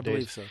confused nowadays. I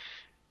believe so.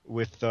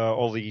 With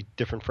all the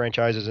different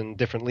franchises and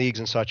different leagues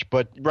and such.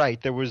 But, right,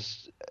 there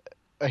was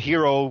a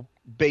hero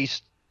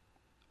based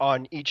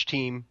on each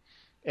team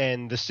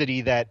and the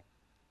city that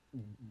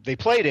they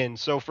played in.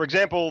 So, for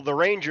example, the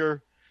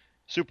Ranger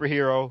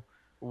superhero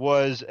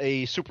was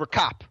a super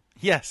cop.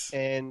 Yes.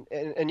 And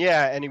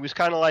he was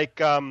kind of like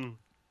who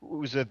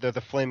was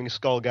the Flaming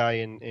Skull guy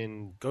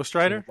in Ghost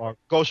Rider?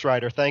 Ghost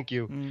Rider, thank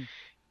you. Mm.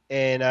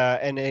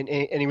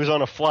 And he was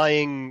on a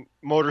flying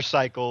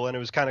motorcycle, and it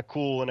was kind of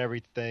cool and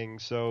everything.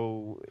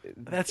 So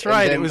that's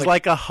right. It was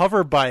like a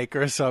hover bike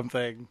or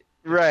something.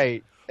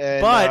 Right.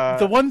 And, but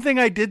the one thing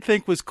I did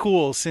think was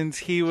cool, since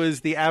he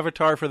was the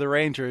avatar for the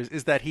Rangers,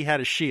 is that he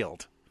had a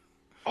shield.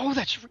 Oh,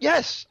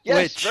 yes.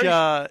 Which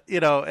the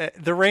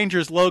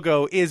Rangers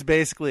logo is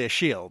basically a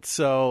shield.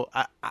 So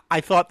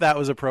I thought that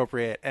was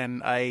appropriate,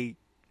 and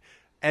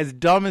as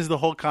dumb as the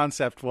whole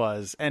concept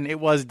was, and it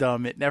was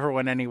dumb, it never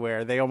went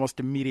anywhere. They almost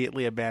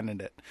immediately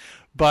abandoned it.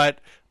 But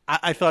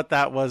I thought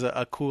that was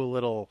a cool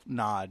little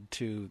nod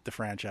to the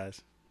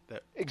franchise.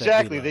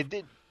 Exactly. They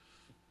did.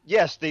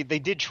 Yes, they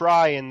did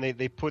try, and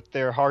they put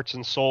their hearts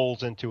and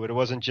souls into it. It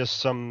wasn't just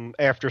some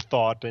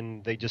afterthought,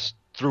 and they just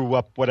threw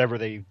up whatever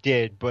they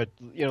did. But,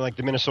 like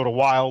the Minnesota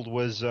Wild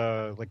was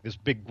like this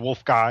big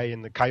wolf guy,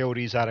 and the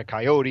Coyotes had a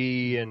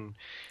coyote, and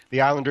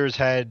the Islanders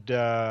had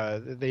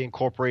they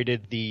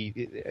incorporated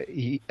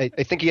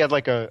I think he had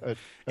like a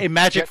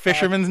magic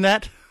fisherman's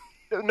net.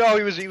 No,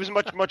 he was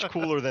much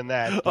cooler than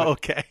that.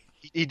 Okay.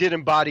 He did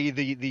embody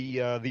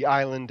the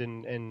island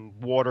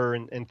and water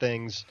and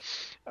things.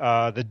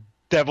 The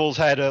Devils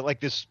had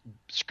this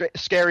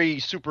scary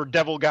super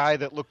devil guy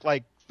that looked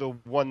like the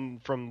one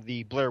from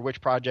the Blair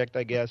Witch Project,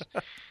 I guess.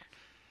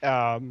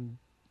 And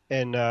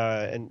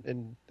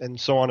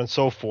so on and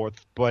so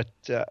forth. But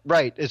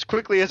right, as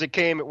quickly as it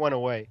came, it went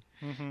away.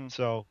 Mm-hmm.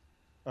 So,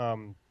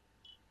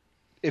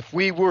 if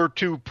we were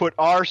to put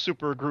our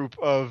super group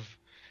of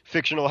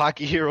fictional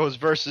hockey heroes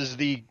versus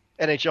the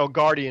NHL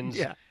Guardians,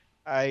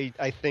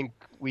 I think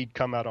we'd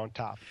come out on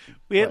top.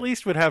 At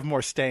least would have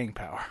more staying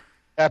power.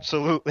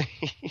 Absolutely.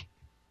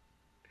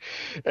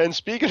 And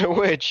speaking of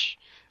which,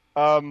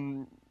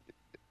 what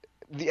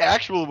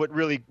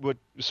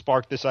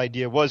sparked this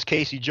idea was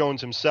Casey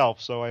Jones himself.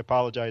 So I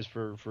apologize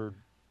for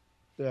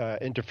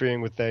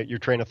interfering with your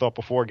train of thought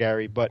before,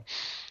 Gary. But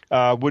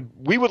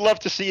we would love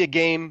to see a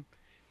game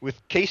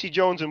with Casey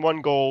Jones in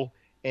one goal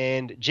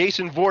and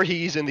Jason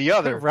Voorhees in the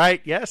other. Right?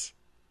 Yes.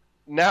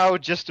 Now,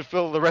 just to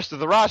fill the rest of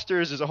the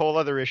rosters is a whole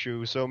other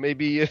issue. So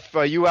maybe if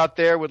you out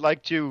there would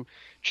like to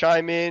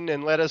chime in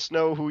and let us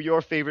know who your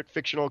favorite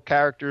fictional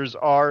characters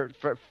are,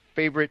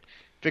 favorite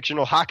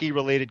fictional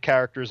hockey-related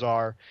characters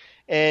are.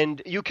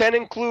 And you can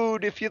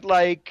include, if you'd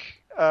like,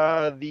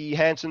 the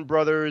Hanson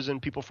brothers and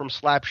people from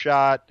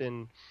Slapshot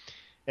and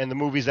the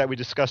movies that we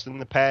discussed in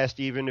the past,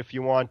 even if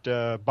you want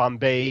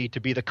Bombay to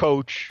be the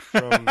coach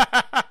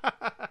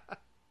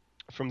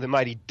from the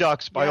Mighty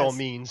Ducks by all Yes.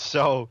 means.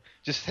 So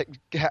just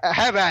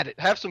have at it,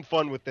 have some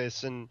fun with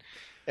this, and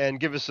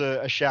give us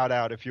a shout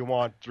out if you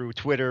want through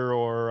Twitter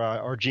or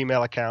our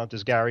Gmail account,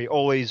 as Gary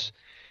always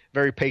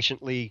very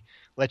patiently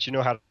lets you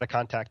know how to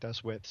contact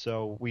us with.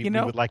 So we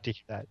would like to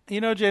hear that. You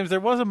know, James,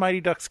 there was a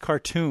Mighty Ducks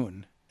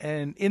cartoon,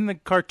 and in the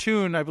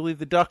cartoon, I believe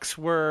the ducks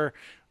were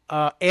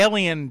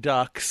alien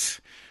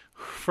ducks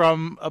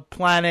from a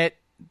planet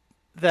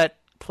that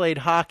played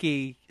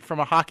hockey, from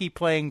a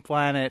hockey-playing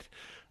planet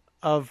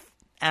of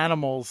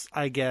animals,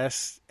 I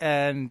guess,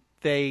 and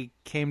they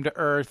came to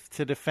Earth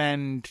to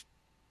defend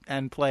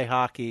and play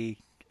hockey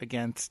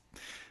against...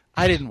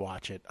 I didn't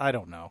watch it. I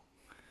don't know.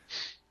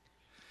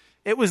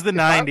 It was the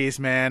 90s,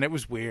 man. It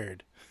was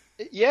weird.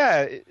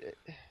 Yeah.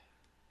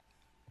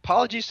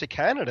 Apologies to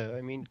Canada.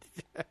 I mean,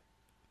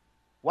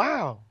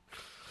 wow.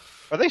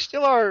 Are they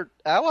still our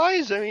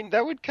allies? I mean,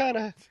 that would kind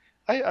of...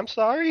 I'm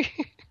sorry.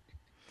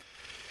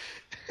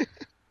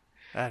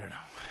 I don't know.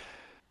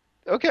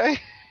 Okay.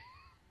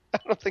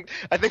 I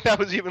think that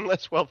was even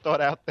less well thought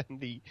out than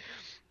the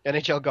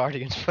NHL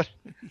Guardians, but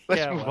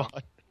let's move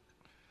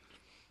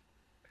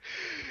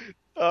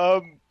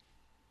on.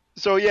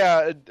 So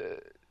yeah,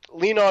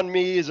 Lean on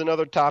Me is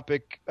another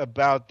topic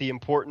about the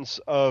importance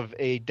of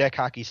a deck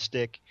hockey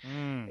stick.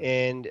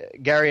 And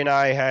Gary and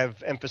I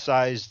have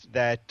emphasized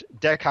that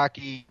deck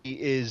hockey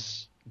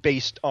is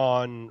based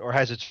on, or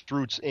has its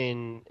roots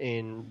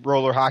in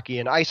roller hockey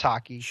and ice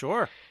hockey.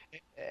 Sure.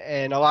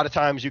 And a lot of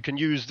times you can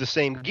use the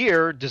same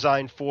gear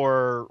designed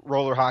for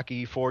roller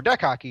hockey for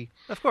deck hockey.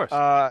 Of course.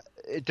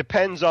 It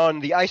depends on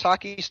the ice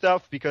hockey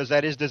stuff, because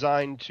that is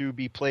designed to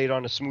be played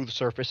on a smooth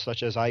surface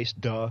such as ice,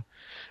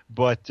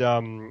 but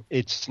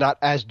it's not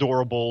as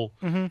durable.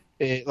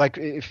 Like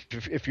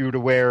if you were to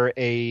wear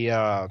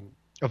a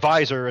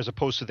visor as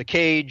opposed to the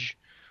cage,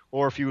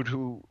 or if you were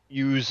to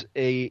use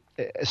a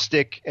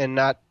stick and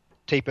not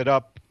tape it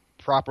up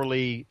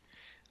properly,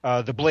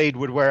 the blade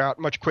would wear out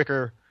much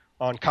quicker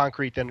on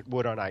concrete than it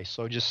would on ice.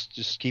 So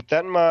just keep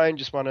that in mind.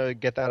 Just want to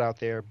get that out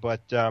there.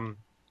 But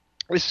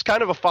this is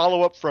kind of a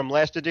follow-up from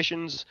last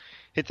edition's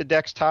Hit the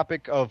Decks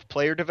topic of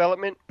player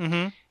development.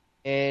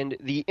 And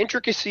the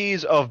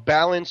intricacies of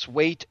balance,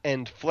 weight,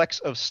 and flex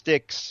of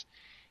sticks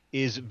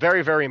is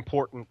very, very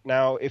important.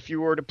 Now, if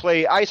you were to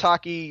play ice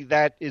hockey,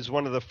 that is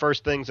one of the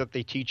first things that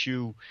they teach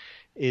you,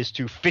 is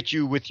to fit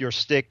you with your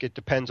stick. It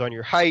depends on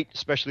your height,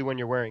 especially when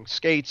you're wearing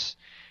skates.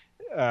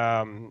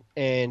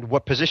 And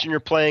what position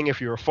you're playing,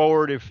 if you're a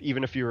forward,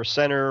 even if you're a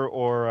center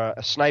or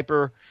a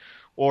sniper,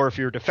 or if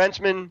you're a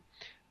defenseman.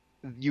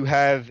 You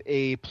have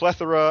a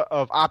plethora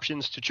of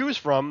options to choose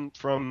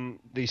from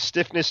the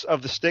stiffness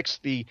of the sticks.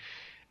 The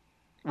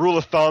rule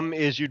of thumb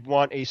is you'd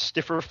want a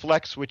stiffer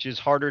flex, which is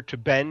harder to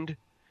bend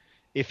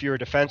if you're a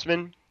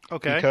defenseman.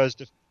 Okay.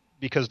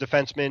 Because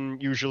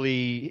defensemen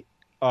usually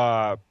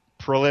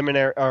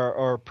preliminary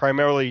or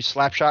primarily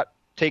slap shot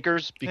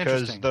takers,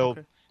 because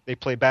they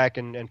play back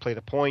and play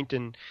the point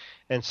and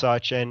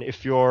such. And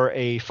if you're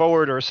a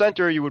forward or a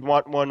center, you would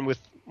want one with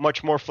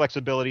much more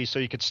flexibility, so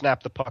you could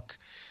snap the puck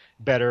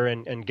better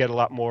and get a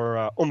lot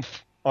more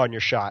oomph on your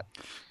shot.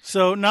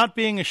 So not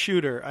being a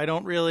shooter, I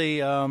don't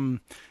really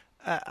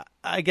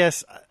I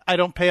guess I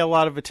don't pay a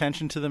lot of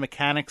attention to the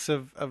mechanics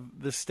of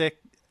the stick.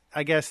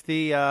 I guess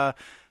the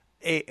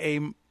a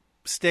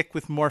stick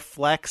with more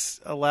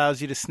flex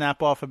allows you to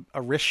snap off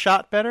a wrist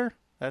shot better.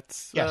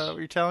 That's what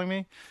you're telling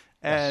me.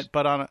 Yes.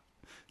 But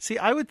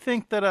I would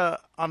think that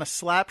on a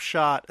slap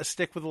shot, a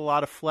stick with a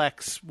lot of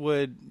flex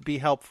would be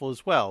helpful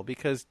as well,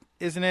 because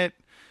isn't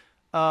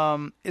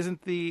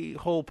the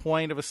whole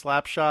point of a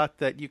slap shot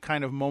that you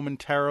kind of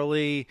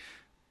momentarily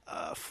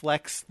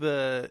flex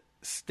the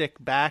stick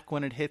back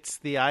when it hits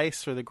the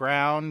ice or the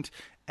ground,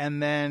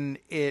 and then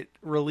it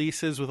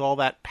releases with all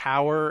that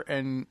power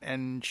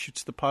and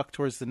shoots the puck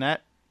towards the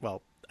net?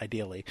 Well,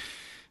 ideally,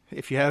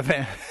 if you have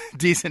a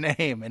decent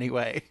aim,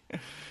 anyway.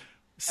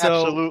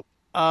 So,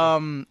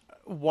 absolutely.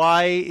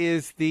 Why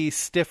is the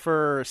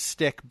stiffer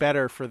stick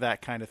better for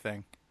that kind of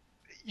thing?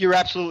 You're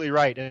absolutely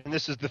right, and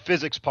this is the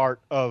physics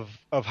part of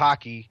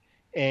hockey,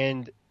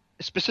 and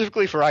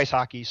specifically for ice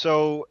hockey.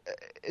 So,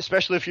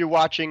 especially if you're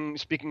watching,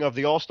 speaking of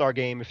the All-Star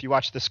game, if you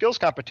watch the skills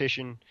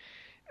competition,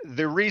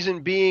 the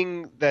reason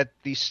being that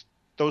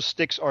those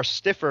sticks are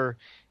stiffer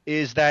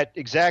is that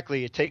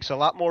exactly it takes a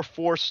lot more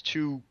force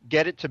to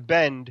get it to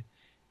bend,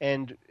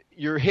 and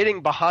you're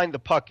hitting behind the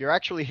puck. You're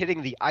actually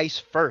hitting the ice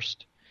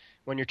first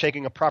when you're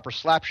taking a proper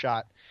slap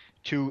shot.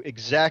 To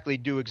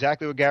do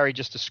exactly what Gary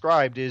just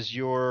described, is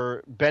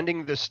you're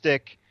bending the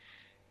stick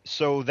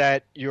so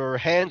that your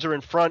hands are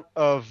in front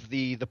of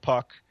the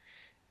puck,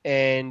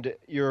 and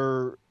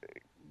you're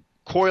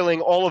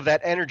coiling all of that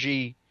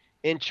energy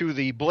into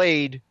the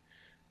blade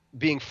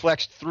being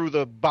flexed through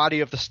the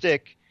body of the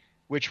stick,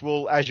 which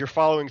will, as you're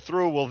following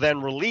through, will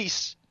then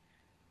release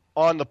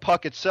on the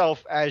puck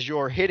itself as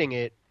you're hitting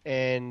it.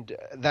 And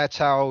that's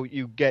how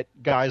you get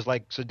guys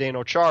like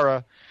Zdeno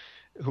Chara,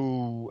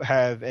 who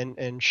have,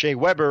 and Shea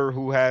Weber,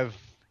 who have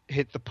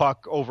hit the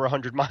puck over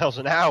 100 miles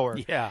an hour.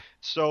 Yeah.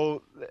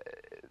 So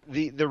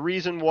the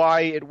reason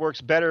why it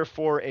works better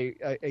for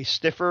a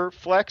stiffer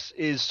flex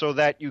is so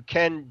that you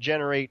can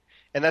generate,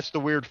 and that's the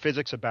weird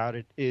physics about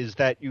it, is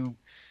that you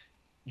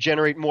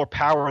generate more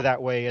power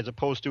that way, as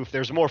opposed to if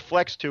there's more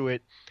flex to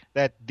it,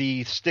 that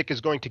the stick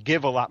is going to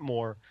give a lot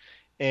more,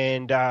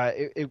 and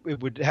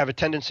it would have a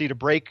tendency to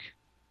break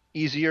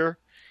easier.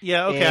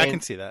 Yeah, okay, I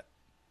can see that.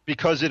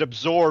 Because it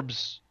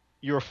absorbs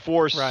your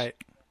force right.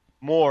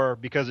 more,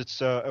 because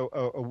it's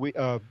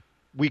a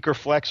weaker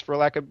flex, for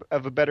lack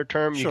of a better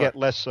term. Sure. You get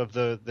less of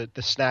the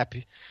snap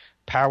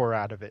power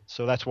out of it.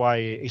 So that's why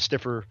a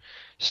stiffer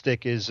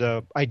stick is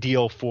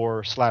ideal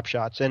for slap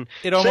shots. And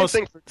it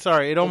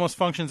almost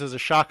functions as a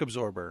shock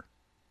absorber.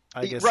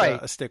 I guess right.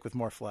 A stick with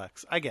more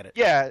flex. I get it.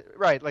 Yeah,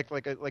 right.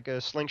 Like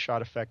a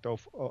slingshot effect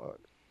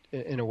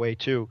in a way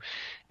too.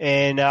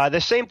 And the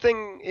same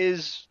thing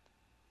is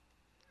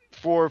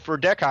for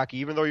deck hockey,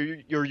 even though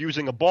you're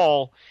using a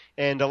ball,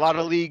 and a lot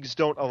of leagues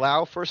don't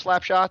allow for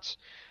slap shots.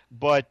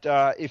 But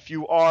if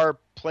you are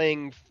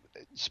playing,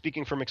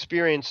 speaking from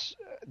experience,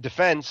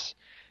 defense,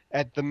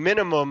 at the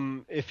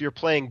minimum, if you're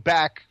playing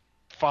back,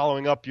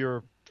 following up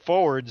your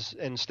forwards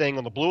and staying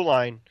on the blue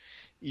line,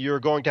 you're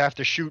going to have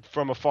to shoot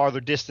from a farther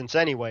distance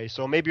anyway.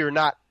 So maybe you're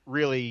not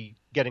really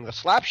getting the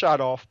slap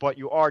shot off, but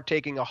you are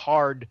taking a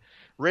hard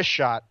wrist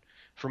shot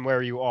from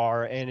where you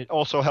are, and it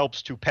also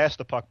helps to pass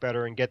the puck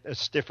better and get a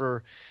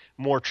stiffer,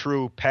 more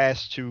true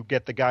pass to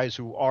get the guys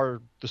who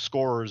are the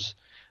scorers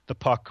the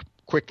puck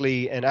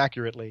quickly and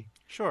accurately.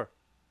 Sure.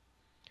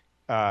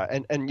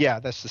 And yeah,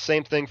 that's the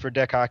same thing for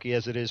deck hockey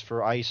as it is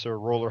for ice or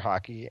roller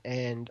hockey.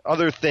 And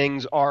other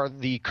things are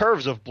the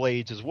curves of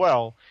blades as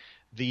well.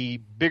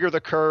 The bigger the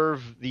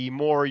curve, the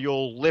more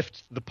you'll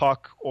lift the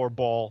puck or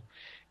ball.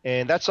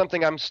 And that's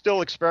something I'm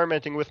still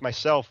experimenting with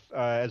myself,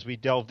 as we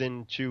delved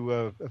into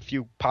a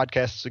few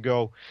podcasts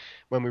ago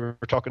when we were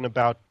talking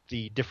about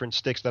the different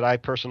sticks that I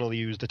personally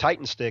use, the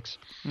Titan sticks,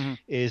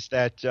 is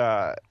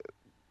that,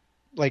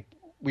 like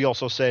we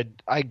also said,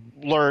 I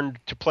learned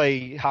to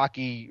play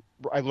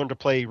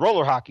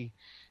roller hockey,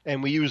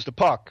 and we use the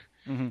puck.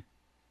 Mm-hmm.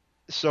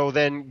 So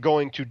then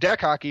going to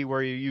deck hockey,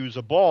 where you use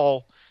a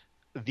ball,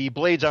 the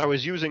blades I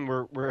was using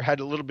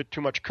had a little bit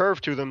too much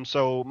curve to them,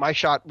 so my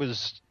shot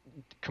was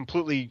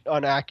completely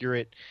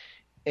inaccurate,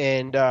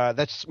 and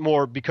that's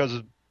more because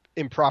of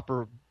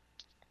improper,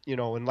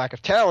 and lack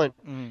of talent,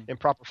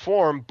 improper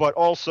form, but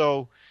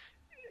also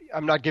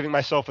I'm not giving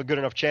myself a good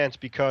enough chance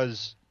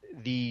because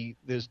the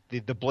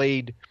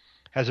blade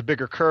has a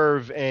bigger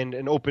curve and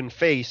an open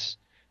face,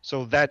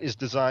 so that is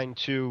designed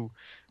to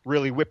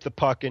really whip the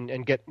puck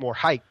and get more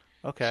height.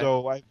 Okay.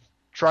 So I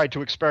tried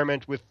to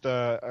experiment with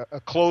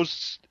a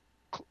closed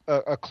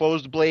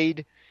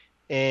blade,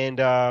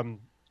 and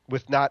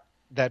with not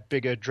that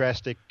big a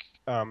drastic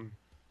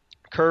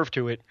curve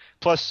to it.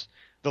 Plus,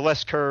 the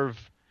less curve,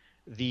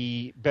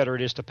 the better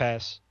it is to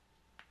pass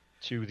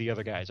to the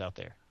other guys out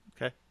there.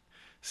 Okay.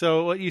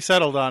 So what you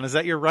settled on, is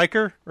that your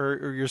Riker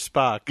or your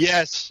Spock?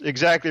 Yes,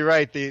 exactly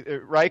right.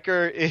 The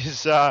Riker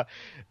is the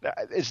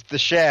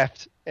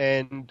shaft,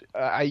 and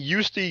I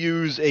used to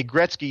use a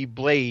Gretzky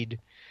blade,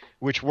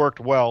 which worked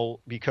well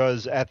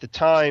because at the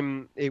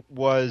time it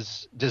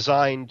was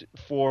designed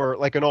for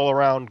like an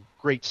all-around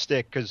great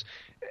stick. Because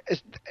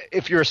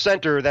if you're a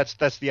center,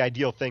 that's the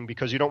ideal thing,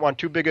 because you don't want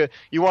too big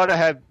you want to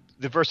have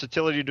the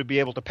versatility to be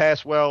able to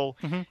pass well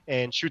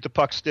and shoot the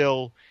puck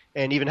still,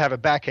 and even have a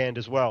backhand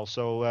as well.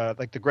 So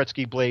like the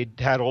Gretzky blade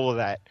had all of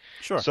that.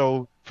 Sure.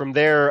 So from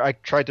there, I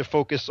tried to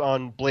focus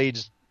on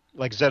blades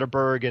like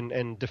Zetterberg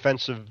and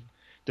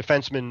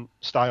defenseman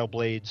style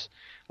blades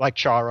like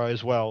Chara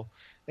as well.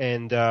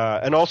 And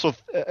also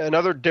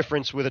another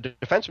difference with a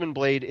defenseman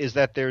blade is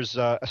that there's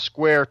a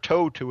square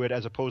toe to it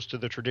as opposed to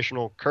the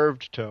traditional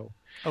curved toe.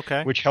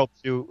 Okay. Which helps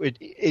you.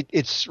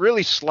 It's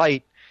really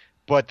slight,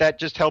 but that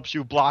just helps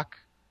you block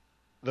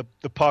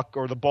the puck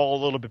or the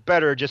ball a little bit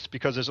better, just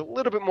because there's a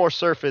little bit more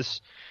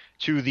surface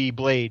to the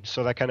blade,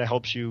 so that kind of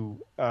helps you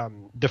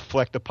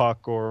deflect the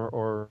puck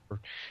or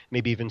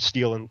maybe even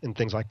steal and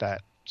things like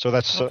that. So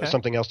that's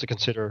something else to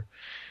consider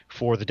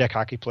for the deck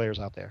hockey players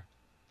out there.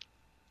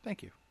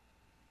 Thank you.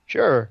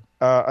 Sure.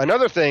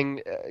 Another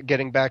thing,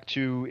 getting back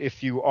to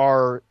if you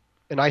are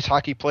an ice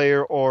hockey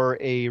player or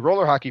a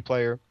roller hockey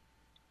player,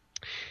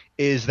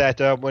 is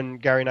that when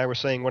Gary and I were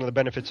saying one of the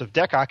benefits of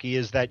deck hockey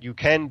is that you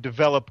can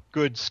develop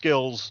good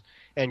skills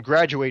and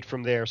graduate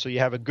from there, so you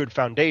have a good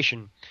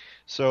foundation.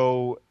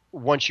 So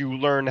once you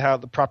learn how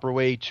the proper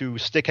way to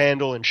stick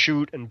handle and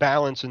shoot and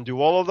balance and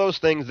do all of those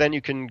things, then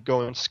you can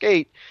go and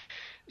skate.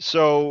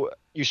 So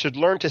you should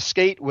learn to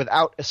skate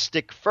without a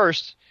stick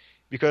first,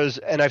 because,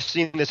 and I've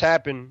seen this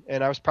happen,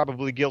 and I was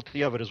probably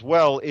guilty of it as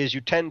well, is you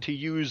tend to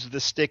use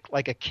the stick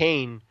like a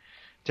cane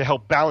to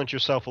help balance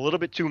yourself a little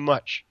bit too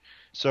much.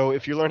 So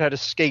if you learn how to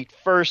skate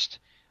first,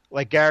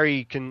 like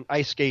Gary can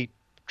ice skate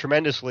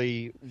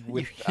tremendously.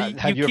 You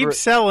keep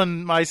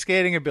selling my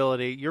skating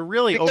ability. You're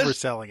really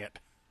overselling it.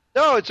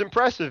 No, it's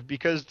impressive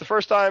because the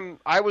first time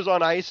I was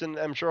on ice, and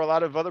I'm sure a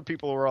lot of other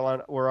people were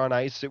on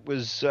ice, it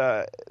was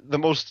the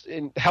most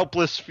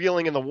helpless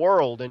feeling in the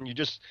world, and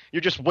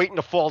you're just waiting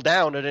to fall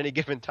down at any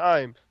given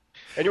time,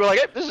 and you were like,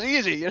 hey, "This is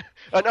easy."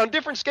 On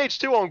different skates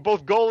too, on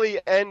both goalie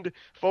and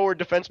forward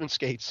defenseman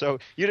skates. So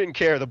you didn't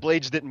care; the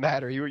blades didn't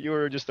matter. You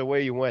were just the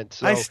way you went.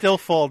 So, I still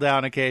fall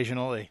down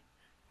occasionally.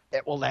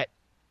 well, that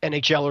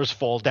NHLers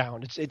fall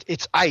down.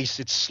 It's ice,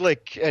 it's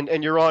slick,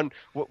 and you're on.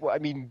 I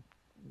mean,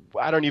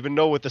 I don't even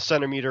know what the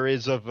centimeter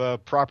is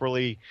of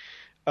properly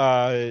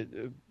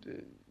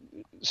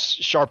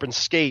sharpened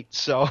skate.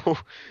 So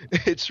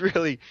it's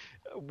really,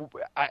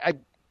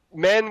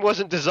 man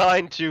wasn't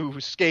designed to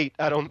skate,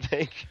 I don't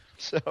think.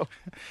 So,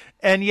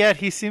 and yet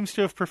he seems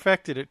to have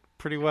perfected it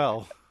pretty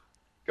well.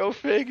 Go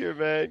figure,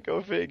 man.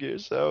 Go figure.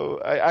 So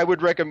I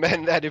would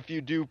recommend that if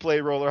you do play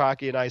roller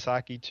hockey and ice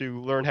hockey, to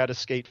learn how to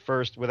skate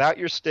first without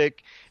your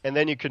stick, and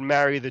then you can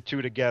marry the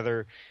two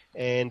together,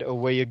 and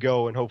away you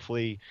go, and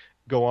hopefully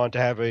go on to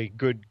have a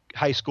good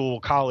high school,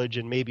 college,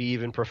 and maybe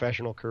even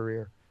professional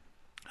career.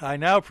 I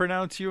now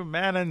pronounce you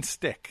man and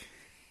stick.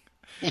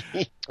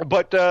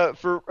 But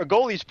for a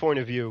goalie's point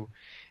of view,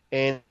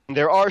 and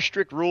there are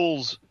strict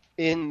rules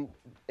in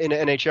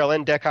NHL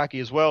and deck hockey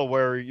as well,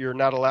 where you're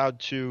not allowed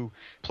to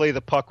play the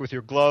puck with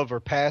your glove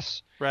or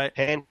pass, right?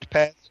 Hand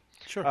pass.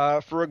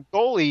 Sure. For a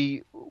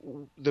goalie,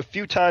 the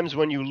few times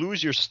when you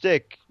lose your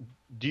stick,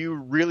 do you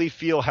really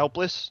feel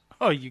helpless?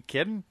 Oh, you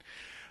kidding?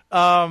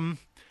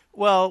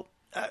 Well,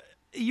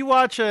 you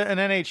watch an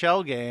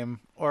NHL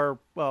game, or,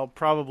 well,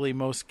 probably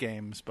most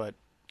games, but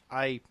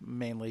I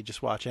mainly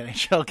just watch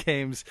NHL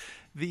games.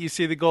 You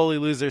see the goalie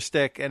lose their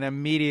stick, and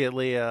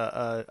immediately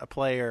a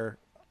player,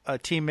 a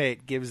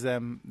teammate, gives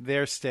them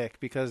their stick,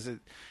 because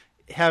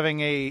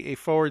having a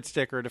forward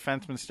stick or a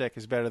defenseman stick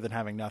is better than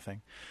having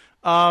nothing.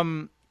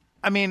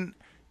 I mean,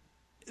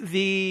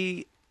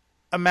 the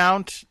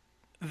amount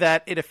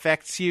that it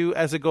affects you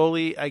as a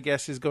goalie, I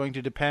guess, is going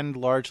to depend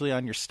largely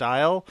on your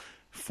style.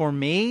 For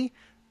me,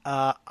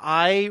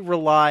 I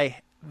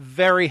rely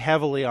very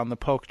heavily on the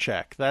poke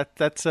check.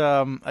 That's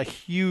a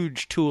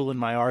huge tool in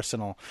my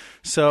arsenal.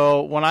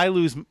 So when I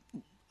lose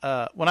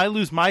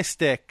my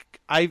stick,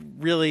 I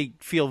really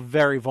feel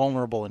very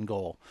vulnerable in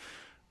goal,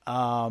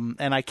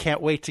 and I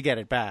can't wait to get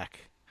it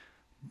back.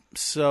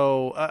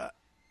 So,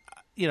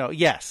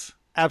 yes,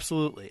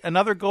 absolutely.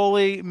 Another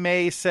goalie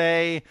may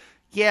say,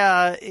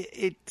 "Yeah,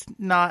 it's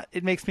not.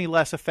 It makes me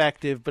less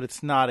effective, but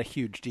it's not a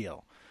huge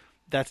deal."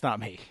 That's not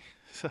me.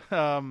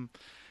 So,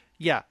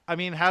 yeah, I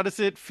mean, how does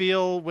it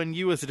feel when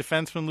you as a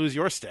defenseman lose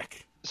your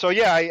stick? So,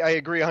 yeah, I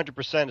agree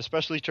 100%,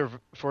 especially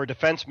for a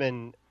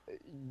defenseman.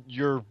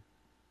 You're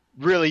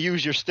really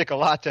use your stick a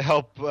lot to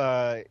help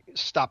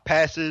stop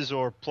passes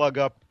or plug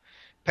up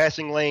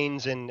passing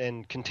lanes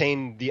and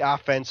contain the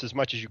offense as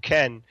much as you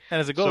can. And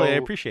as a goalie, I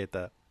appreciate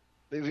that.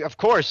 Of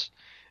course.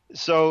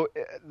 So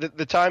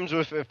the times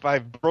if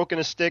I've broken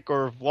a stick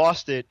or have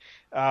lost it,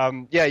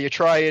 you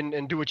try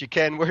and do what you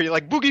can, where you're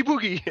like, boogie,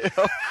 boogie.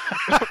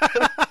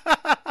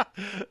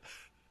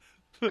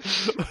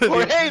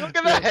 Or, hey, look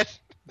at that.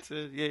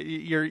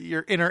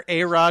 Your inner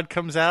A-Rod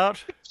comes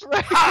out.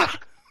 Right.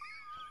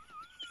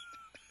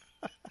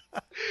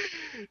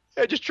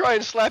 Yeah, just try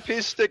and slap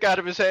his stick out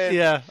of his hand.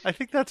 Yeah, I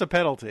think that's a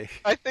penalty.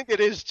 I think it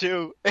is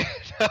too.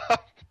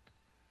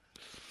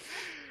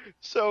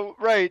 So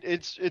right,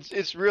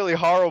 it's really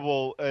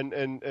horrible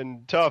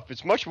and tough.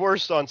 It's much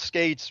worse on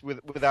skates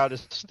without a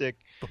stick.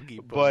 Boogie.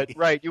 But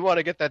right, you want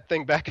to get that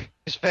thing back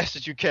as fast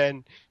as you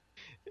can,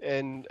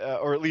 and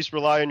or at least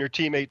rely on your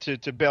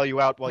teammate to bail you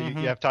out while you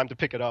have time to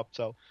pick it up.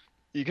 So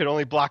you can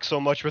only block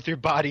so much with your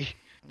body.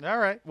 All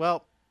right,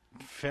 well,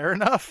 fair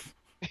enough.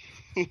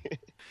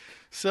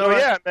 So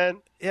yeah,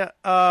 man. Yeah.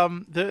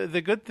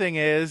 The good thing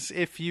is,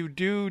 if you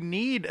do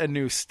need a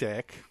new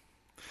stick,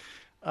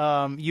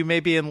 you may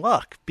be in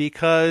luck,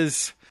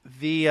 because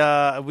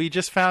we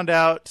just found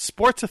out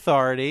Sports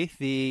Authority,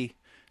 the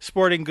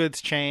sporting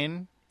goods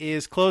chain,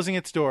 is closing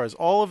its doors.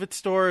 All of its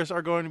stores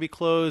are going to be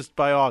closed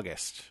by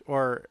August,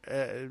 or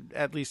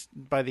at least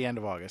by the end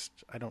of August.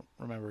 I don't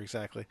remember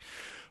exactly,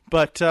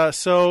 but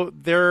so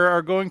there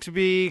are going to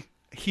be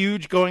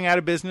huge going out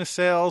of business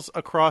sales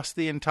across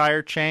the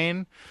entire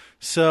chain.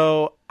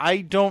 So I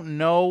don't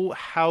know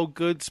how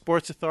good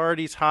Sports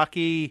Authority's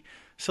hockey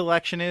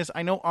selection is.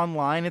 I know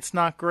online it's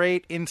not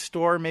great. In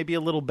store, maybe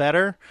a little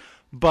better.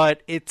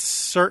 But it's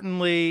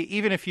certainly,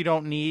 even if you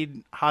don't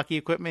need hockey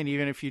equipment,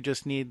 even if you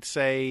just need,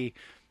 say,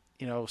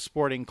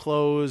 sporting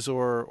clothes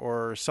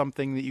or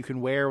something that you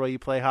can wear while you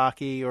play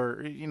hockey,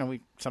 or,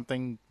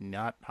 something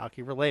not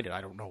hockey related.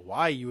 I don't know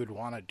why you would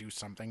want to do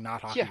something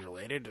not hockey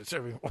related.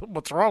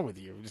 What's wrong with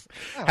you? Just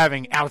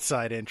having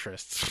outside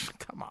interests.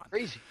 Come on.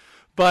 Crazy.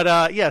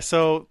 But,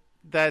 so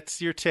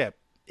that's your tip.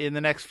 In the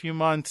next few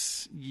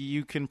months,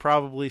 you can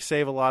probably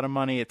save a lot of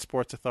money at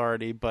Sports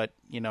Authority, but,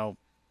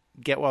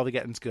 get while the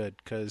getting's good,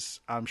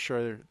 because I'm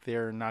sure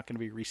they're not going to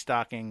be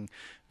restocking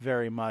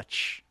very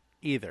much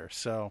either.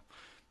 So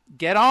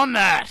get on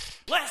that.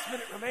 Last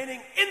minute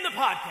remaining in the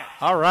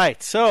podcast. All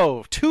right,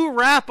 so to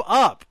wrap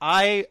up,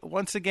 I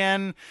once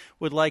again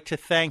would like to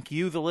thank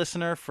you, the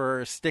listener,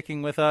 for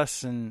sticking with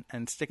us and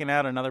sticking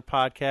out another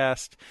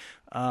podcast.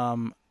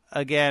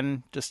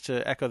 Again, just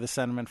to echo the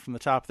sentiment from the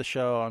top of the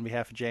show, on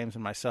behalf of James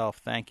and myself,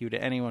 thank you to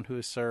anyone who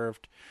has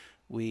served.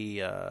 We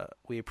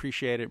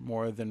appreciate it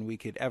more than we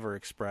could ever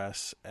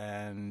express,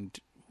 and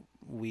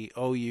we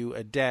owe you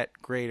a debt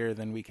greater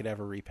than we could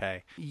ever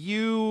repay.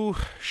 You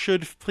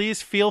should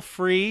please feel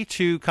free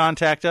to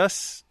contact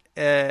us,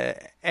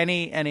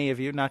 any of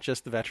you, not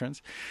just the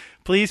veterans.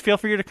 Please feel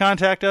free to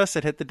contact us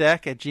at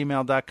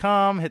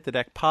hitthedeck@gmail.com,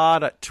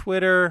 hitthedeckpod at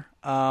Twitter,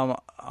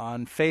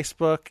 on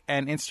Facebook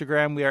and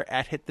Instagram. We are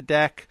at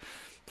hitthedeck.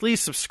 Please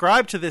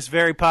subscribe to this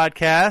very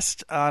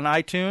podcast on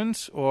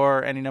iTunes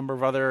or any number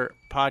of other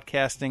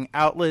podcasting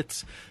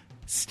outlets.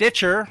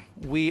 Stitcher,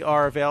 we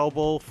are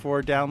available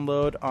for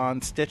download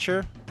on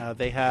Stitcher.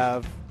 They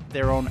have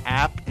their own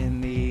app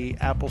in the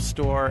Apple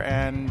Store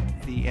and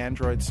the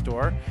Android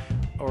Store,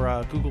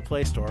 or Google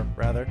Play Store,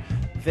 rather.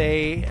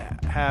 They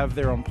have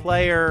their own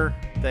player.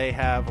 They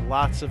have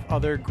lots of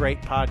other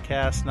great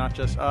podcasts, not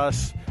just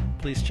us.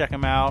 Please check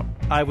them out.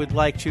 I would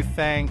like to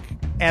thank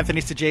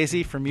Anthony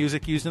Sajazi for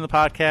music used in the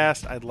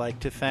podcast. I'd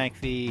like to thank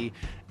the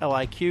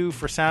LIQ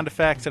for sound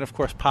effects, and of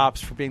course Pops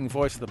for being the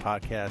voice of the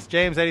podcast.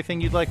 James, anything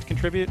you'd like to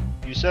contribute?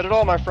 You said it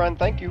all, my friend.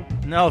 Thank you.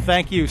 No,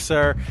 thank you,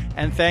 sir.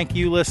 And thank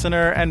you,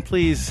 listener. And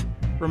please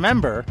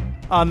remember,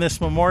 on this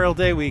Memorial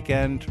Day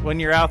weekend, when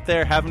you're out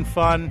there having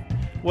fun,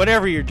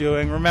 whatever you're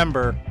doing,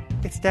 remember,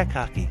 it's deck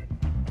hockey.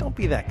 Don't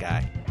be that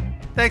guy.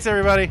 Thanks,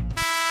 everybody.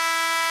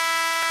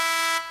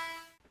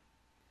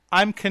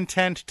 I'm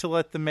content to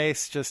let the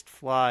mace just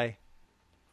fly.